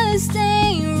just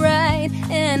ain't right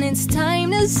and it's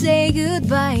time to say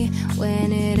goodbye.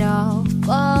 When it all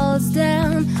falls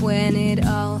down, when it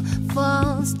all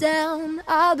falls down,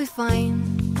 I'll be fine.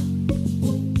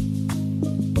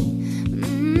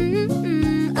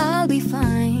 I'll be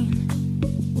fine.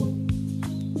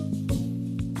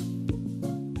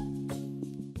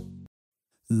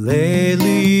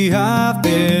 Lately I've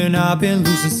been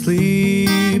losing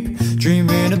sleep,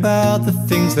 dreaming about the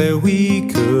things that we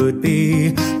could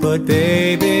be. But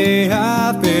baby,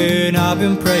 I've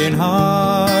been praying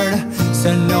hard.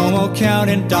 Said no more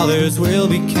counting dollars, we'll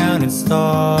be counting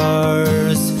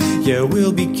stars. Yeah,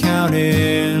 we'll be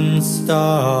counting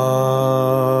stars.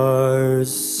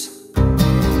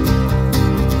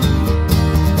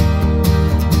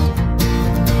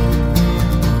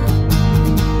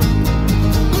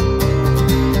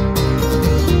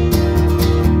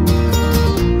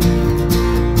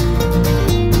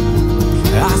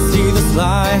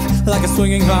 Life like a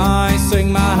swinging vine,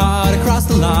 swing my heart across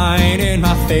the line. In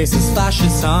my face is flashing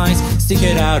signs, seek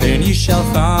it out and you shall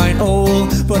find.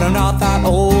 Old, but I'm not that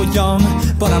old. Young,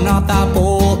 but I'm not that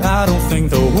bold. I don't think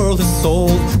the world is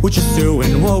sold, we're just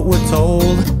doing what we're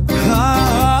told.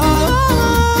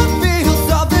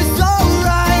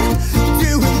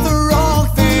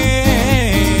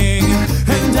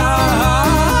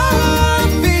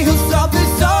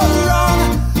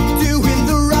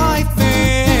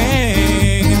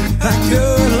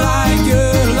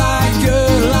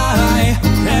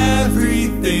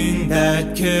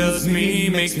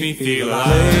 Makes me feel alive.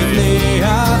 Lately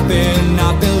I've been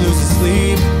losing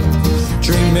sleep,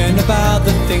 dreaming about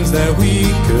the things that we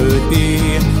could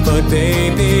be. But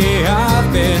baby,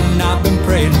 I've been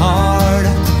praying hard.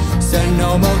 Said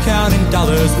no more counting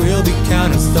dollars, we'll be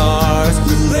counting stars.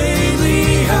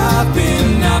 Lately I've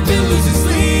been losing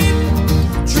sleep,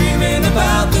 dreaming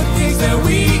about the things that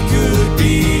we could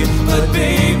be. But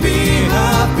baby,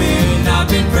 I've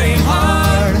been praying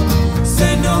hard.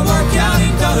 Said no more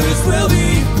counting dollars, we'll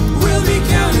be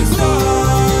counting stars.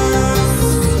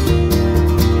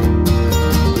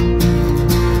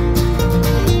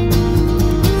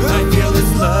 I feel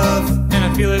this love and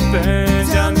I feel it burn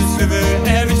down this river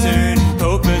every turn.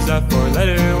 Hope is a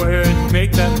four-letter word,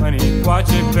 make that money, watch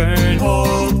it burn.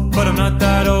 Old, but I'm not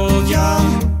that old.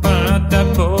 Young, but I'm not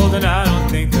that bold. And I don't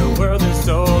think the world is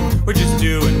sold, we're just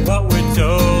doing what we're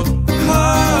told.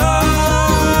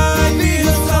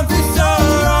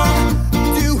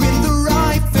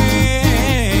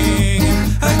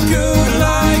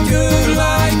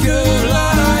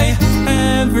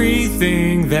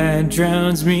 That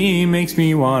drowns me, makes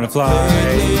me wanna fly.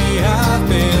 Lately I've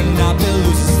been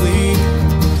losing sleep,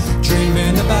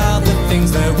 dreaming about the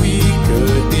things that we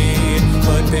could be.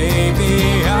 But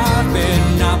baby, I've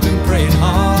been praying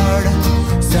hard.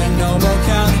 Said no more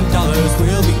counting dollars,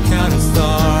 we'll be counting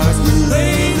stars.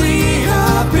 Lately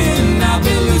I've been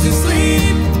losing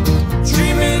sleep,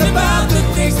 dreaming about the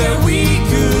things that we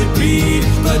could be.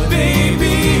 But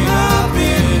baby,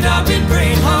 I've been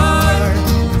praying hard.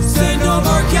 No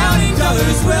more counting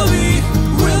dollars, we'll be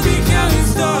counting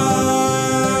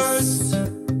stars.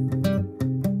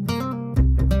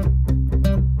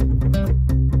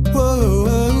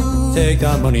 Take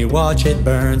that money, watch it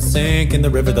burn, sink in the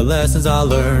river, the lessons I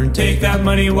learned. Take that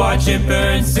money, watch it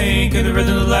burn, sink in the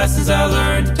river, the lessons I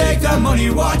learned. Take that money,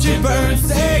 watch it burn,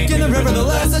 sink in the river, the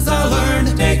lessons I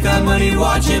learned. Take that money,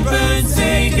 watch it burn,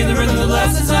 sink in the river, the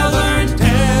lessons I learned.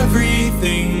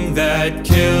 Everything that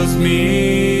kills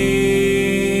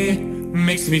me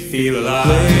makes me feel alive.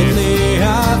 Lately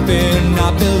I've been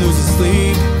losing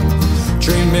sleep,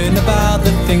 dreaming about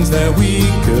the things that we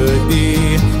could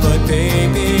be. But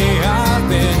baby, I've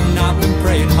been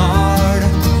praying hard.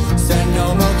 Said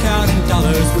no more counting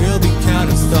dollars, we'll be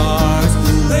counting stars.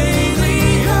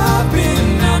 Lately I've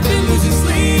been losing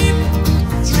sleep,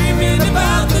 dreaming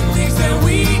about the things that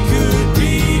we could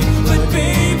be. But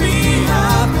baby,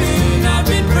 I've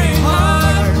been praying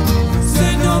hard.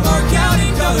 Said no more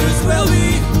counting dollars, we'll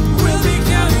be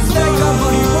counting stars. Take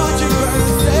that money, watch it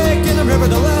burn, sink in the river,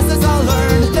 the lessons I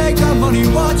learned. Take that money,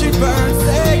 watch it burn,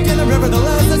 sink in the river, the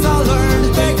lessons I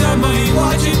learned. Take that money,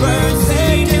 watch it burn,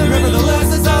 sink in the river, the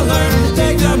lessons I learned.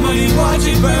 Take that money, watch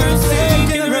it burn,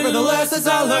 sink in the river, the lessons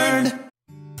I learned.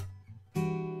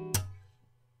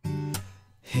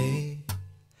 Hey,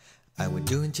 I was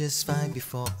doing just fine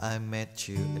before I met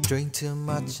you. I drink too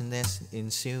much and that's an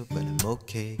issue, but I'm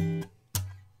okay.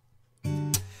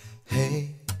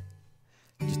 Hey,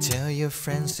 you tell your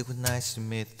friends it was nice to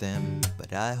meet them,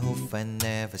 but I hope I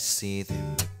never see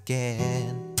them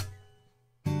again.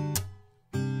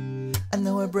 I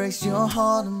know it breaks your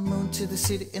heart to move to the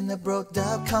city in a broke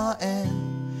down car, and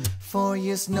 4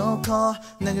 years no car.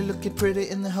 Now you're looking pretty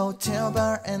in the hotel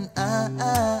bar, and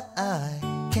I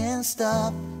can't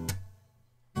stop.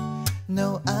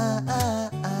 No, I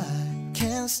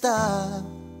can't stop.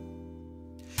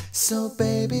 So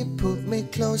baby, put me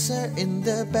closer in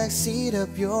the backseat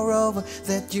of your Rover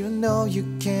that you know you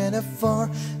can't afford.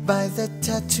 Buy the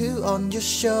tattoo on your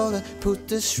shoulder, put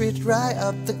the street right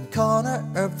up the corner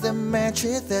of the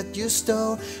mattress that you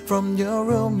stole from your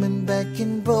room and back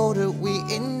in Boulder. We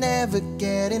ain't never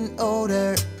getting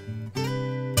older.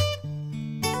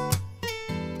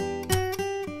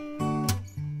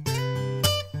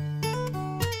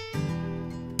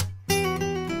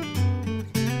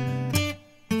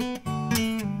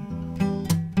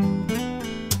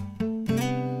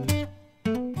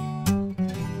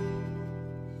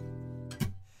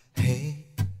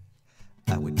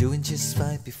 Doing just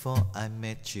fine before I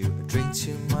met you. I drink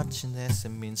too much and that's a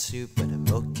mean soup, but I'm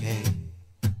okay.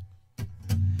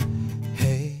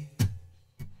 Hey,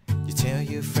 you tell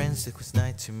your friends it was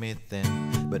nice to meet them,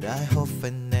 but I hope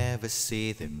I never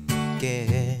see them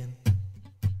again.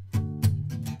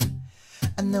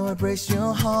 I know I breaks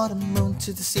your heart and moved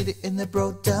to the city in a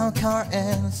broke down car,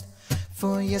 and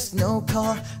 4 years no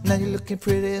car. Now you're looking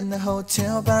pretty in the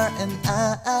hotel bar, and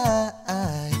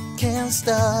I can't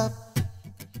stop.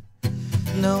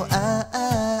 No,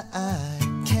 I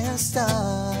can't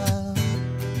stop.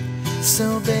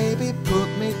 So baby, put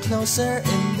me closer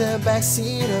in the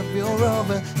backseat of your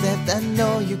Rover that I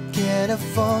know you can't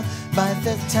afford. Buy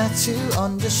the tattoo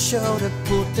on your shoulder,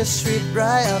 put the street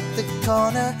right up the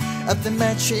corner of the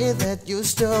mattress that you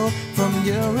stole from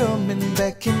your room and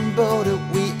back in Boulder.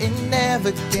 We ain't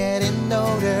never getting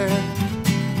older.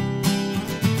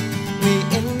 We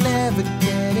ain't never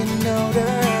getting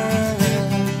older.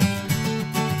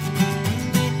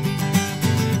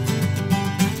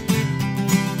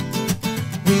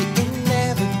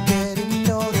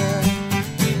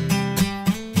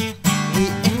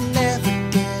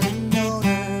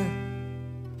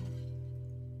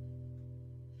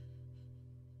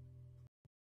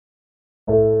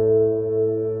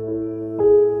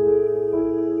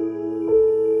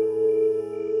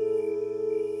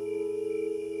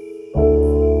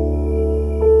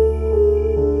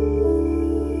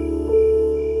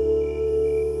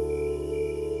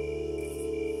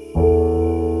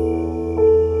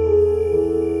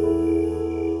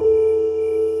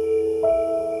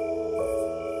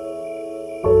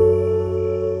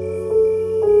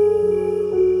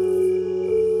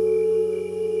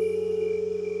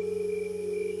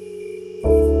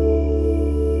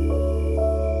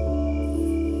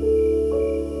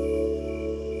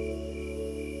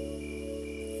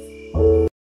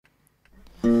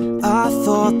 I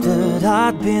thought that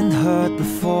I'd been hurt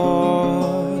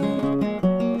before,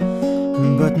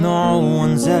 but no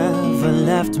one's ever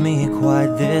left me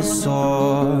quite this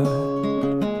sore.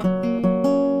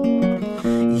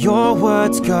 Your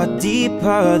words cut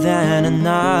deeper than a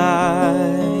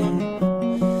knife.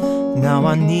 Now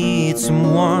I need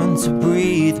someone to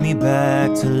breathe me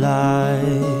back to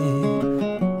life.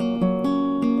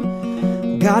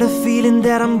 Got a feeling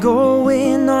that I'm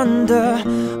going under,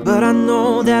 but I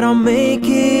know that I'll make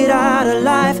it out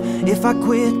alive if I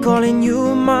quit calling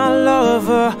you my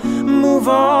lover. Move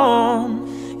on.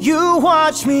 You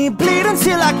watch me bleed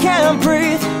until I can't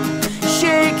breathe,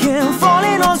 shaking,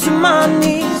 falling onto my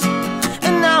knees.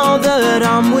 And now that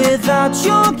I'm without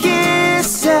your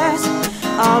kisses,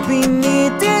 I'll be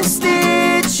needing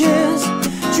stitches,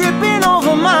 tripping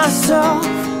over myself,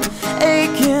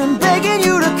 aching, begging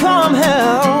you to come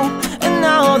help. And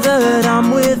now that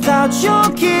I'm without your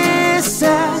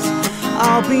kisses,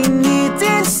 I'll be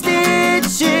needing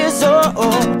stitches. Oh,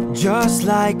 oh. Just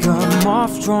like a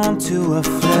moth drawn to a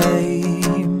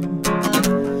flame.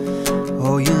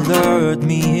 Oh, you lured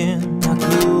me in, I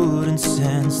couldn't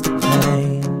sense the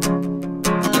pain.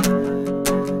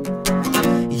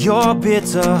 Your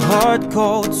bitter heart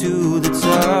cold to the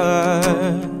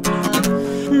touch.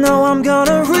 Now I'm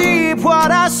gonna reap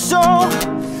what I sow.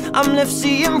 I'm left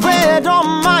seeing red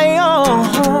on my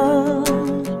own.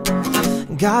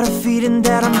 Got a feeling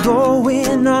that I'm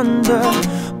going under,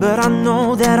 but I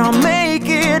know that I'll make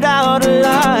it out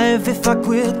alive if I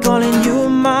quit calling you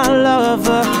my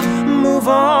lover. Move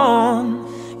on.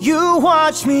 You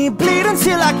watch me bleed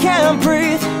until I can't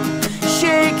breathe,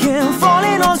 shaking,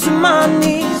 falling onto my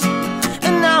knees.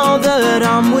 And now that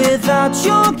I'm without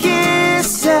your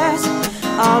kisses,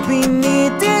 I'll be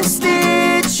needing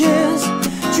stitches,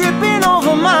 tripping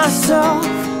over myself,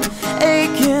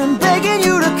 aching, begging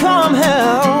you to come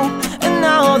help. And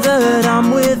now that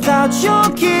I'm without your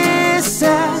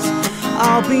kisses,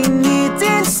 I'll be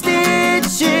needing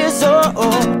stitches. Oh,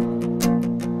 oh.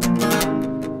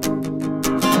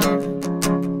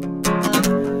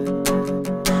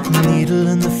 Needle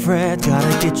in the thread,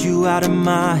 gotta get you out of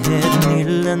my head.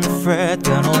 Needle in the thread,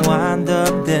 gonna wind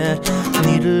up dead.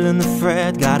 Needle in the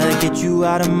thread, gotta get you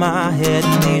out of my head.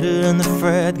 Needle in the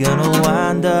thread, gonna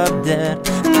wind up dead.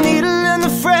 Needle in the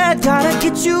thread, gotta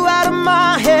get you out of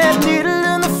my head. Needle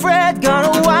in the thread,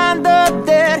 gonna wind up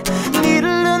dead.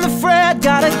 Needle in the thread,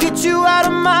 gotta get you out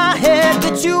of my head.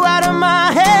 Get you out of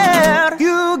my head.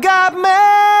 You got me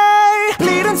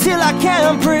bleed until I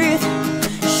can't breathe,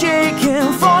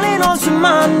 shaking, falling onto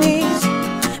my knees.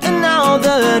 And now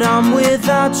that I'm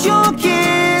without your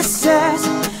kisses,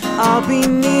 I'll be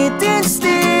needing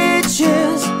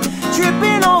stitches,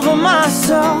 tripping over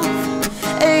myself,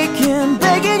 aching,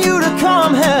 begging you to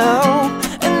come help.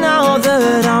 And now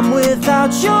that I'm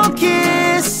without your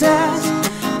kisses,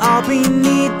 I'll be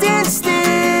needing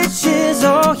stitches.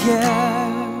 Oh yeah.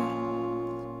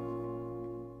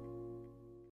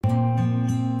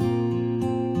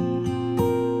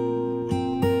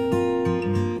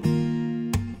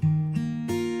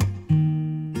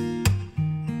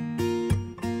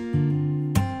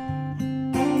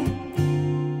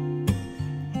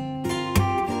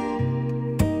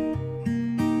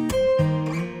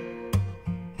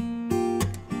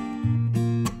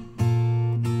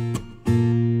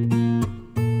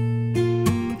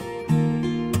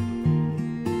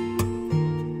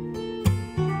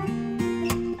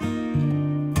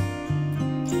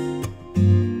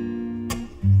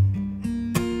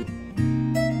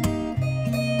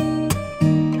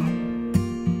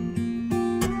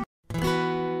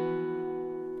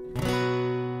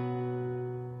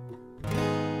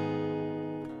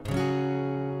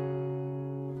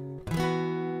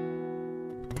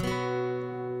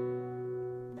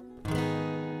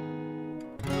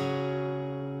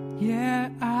 Yeah,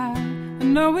 I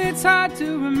know it's hard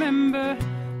to remember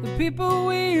the people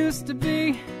we used to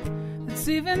be. It's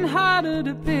even harder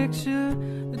to picture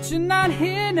that you're not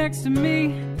here next to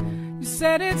me. You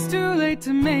said it's too late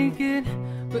to make it,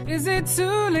 but is it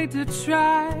too late to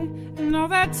try? And all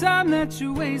that time that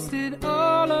you wasted,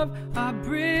 all of our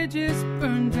bridges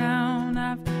burned down.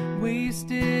 I've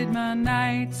wasted my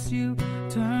nights, you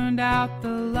turned out the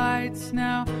lights.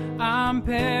 Now I'm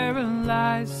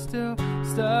paralyzed, still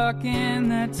stuck in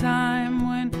that time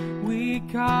when we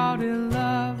called it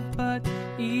love. But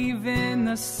even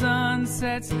the sun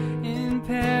sets in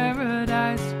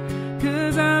paradise,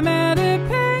 'cause I'm at a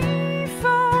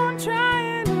payphone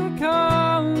trying to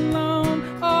call on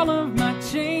all of my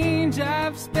change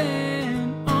I've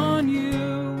spent on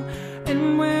you.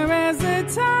 And where has the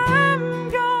time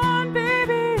gone,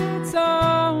 baby? It's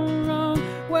all wrong.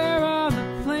 Where are the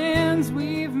plans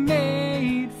we've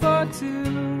made for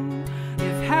two?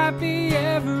 If happy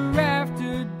ever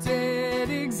after did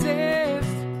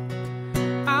exist,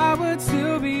 I would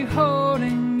still be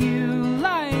holding you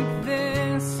like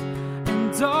this.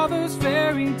 And all those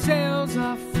fairy tales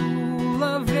are full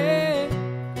of it.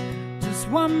 Just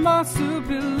one more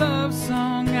stupid love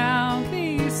song, I'll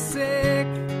be sick.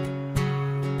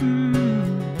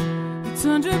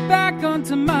 turned your back on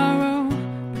tomorrow,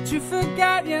 but you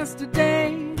forgot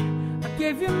yesterday. I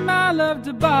gave you my love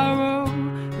to borrow,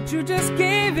 but you just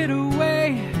gave it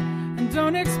away. And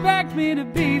don't expect me to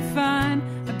be fine,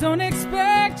 I don't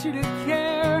expect you to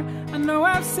care. I know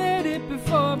I've said it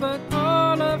before, but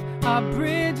all of our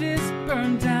bridges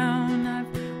burned down.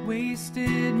 I've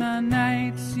wasted my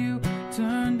nights, you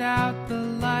turned out the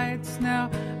lights. Now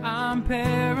I'm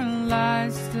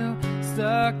paralyzed, still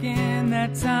stuck in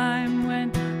that time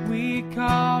when we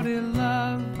called it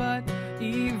love. But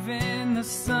even the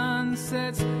sun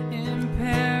sets in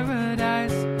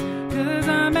paradise, 'cause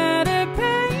I'm at a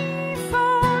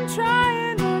payphone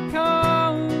trying to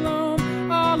call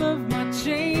home all of my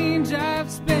change I've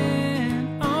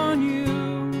spent on you.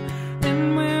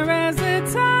 And whereas the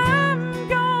time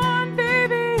gone,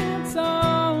 baby, it's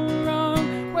all wrong.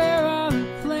 Where are the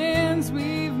plans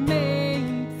we've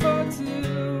made for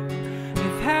two?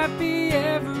 If happy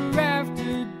ever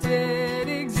after did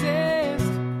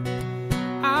exist,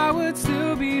 I would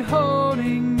still be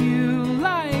holding you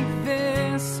like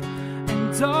this.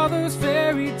 And all those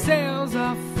fairy tales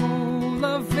are full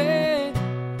of it.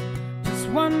 Just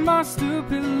one more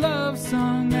stupid love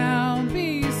song, I'll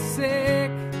be sick,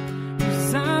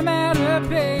 'cause I'm at a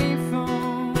payphone.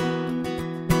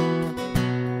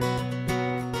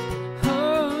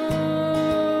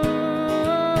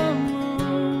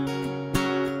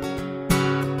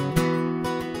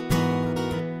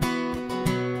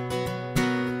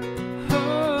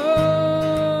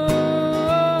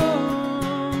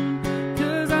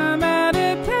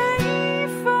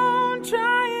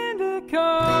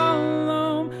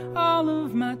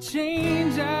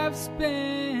 Change I've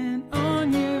spent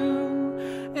on you.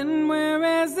 And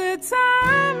whereas the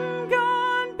time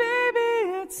gone, baby,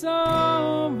 it's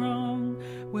all wrong.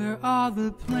 Where are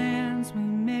the plans we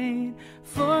made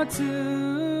for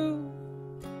two?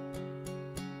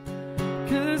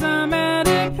 'Cause I'm at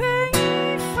a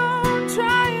payphone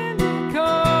trying to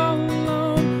call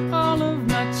home all of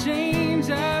my change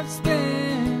I've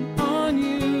spent on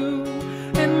you.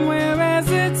 And whereas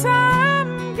the time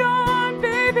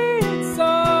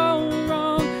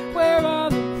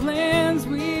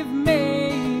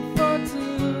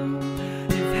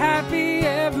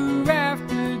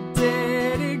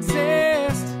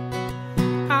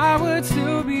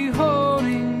still be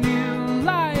holding you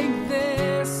like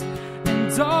this.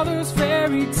 And all those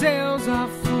fairy tales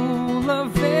are full of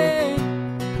it.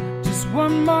 Just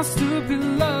one more stupid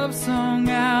love song,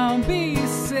 I'll be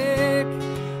sick,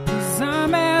 'cause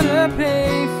I'm at a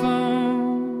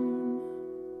payphone.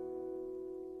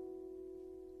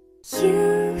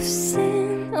 You've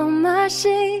seen all my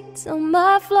shades, all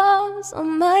my flaws,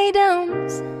 all my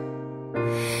downs,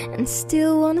 and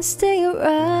still wanna stay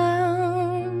around.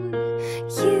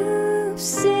 You've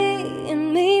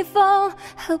seen me fall,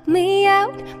 help me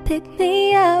out, pick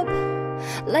me up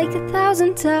like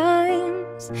 1,000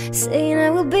 times, saying I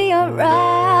will be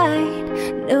alright.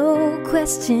 No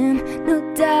question, no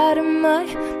doubt in my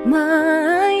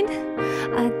mind.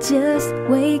 I just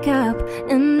wake up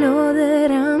and know that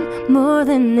I'm more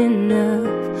than enough.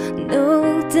 No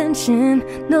tension,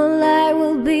 no lie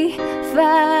will be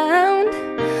found.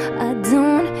 I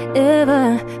don't ever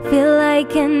feel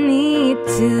like I need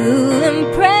to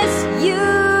impress you.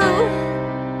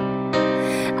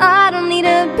 I don't need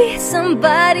to be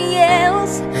somebody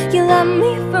else. You love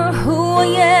me for who I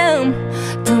am.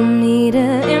 Don't need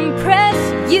to impress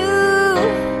you.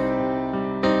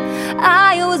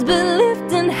 I always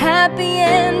believed in happy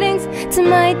endings. To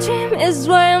my dream is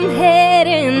where I'm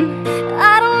heading.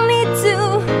 I don't need to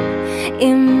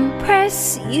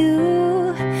impress you.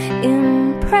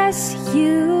 Impress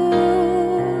you.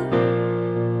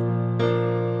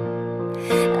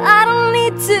 I don't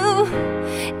need to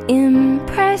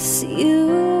impress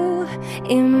you.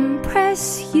 Impress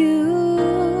you.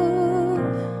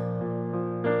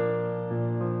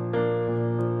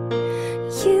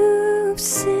 You've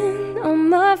seen all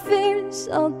my fears,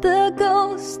 all the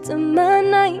ghosts of my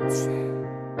nights,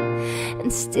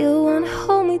 and still wanna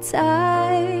hold me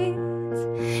tight.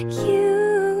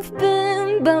 You've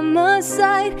been by my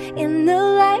side in the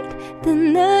light, then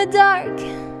the dark,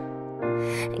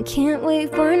 and can't wait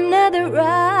for another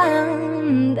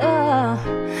round. Oh,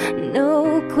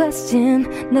 no question,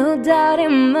 no doubt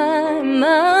in my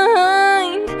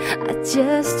mind. I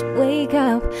just wake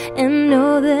up and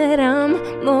know that I'm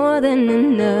more than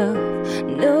enough.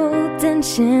 No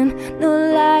tension, no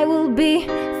lie will be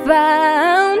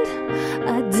found.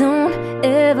 I don't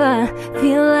ever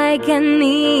feel like I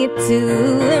need to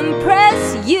impress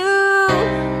you.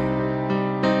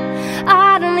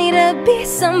 I don't need to be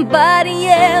somebody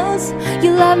else.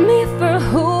 You love me for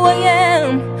who I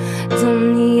am.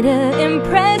 Don't need to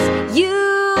impress you.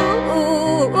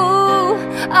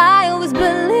 I always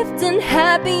believed in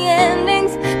happy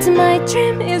endings. To my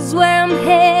dream is where I'm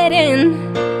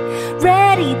heading.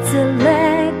 Ready to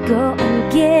let go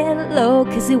and get low,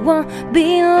 'cause it won't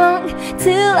be long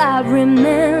till I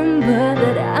remember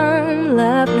that I'm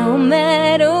loved no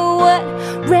matter what.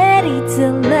 Ready to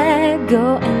let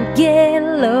go and get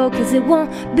low, 'cause it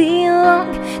won't be long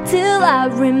till I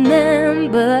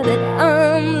remember that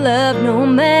I'm loved no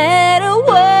matter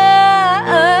what.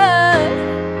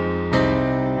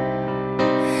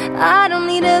 I don't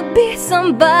need to be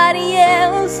somebody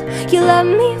else. You love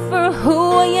me for who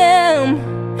I am.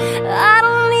 I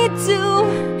don't need to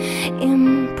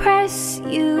impress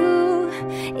you,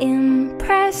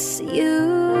 impress you.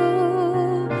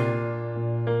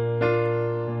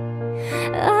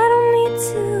 I don't need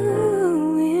to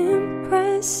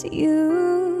impress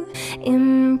you,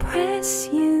 impress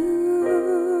you.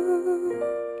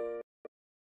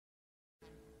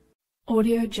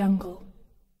 Audio Jungle.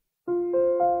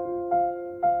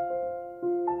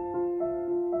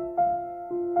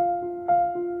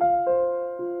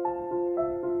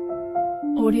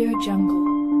 Audio Jungle.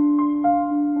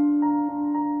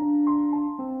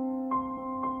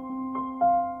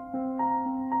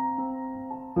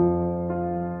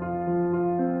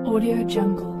 Audio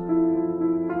Jungle.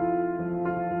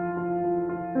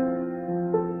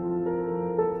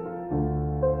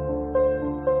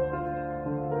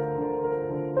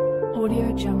 Audio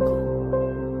Jungle.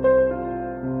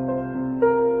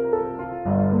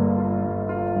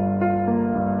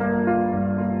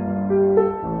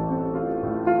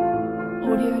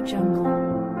 Audio Jungle.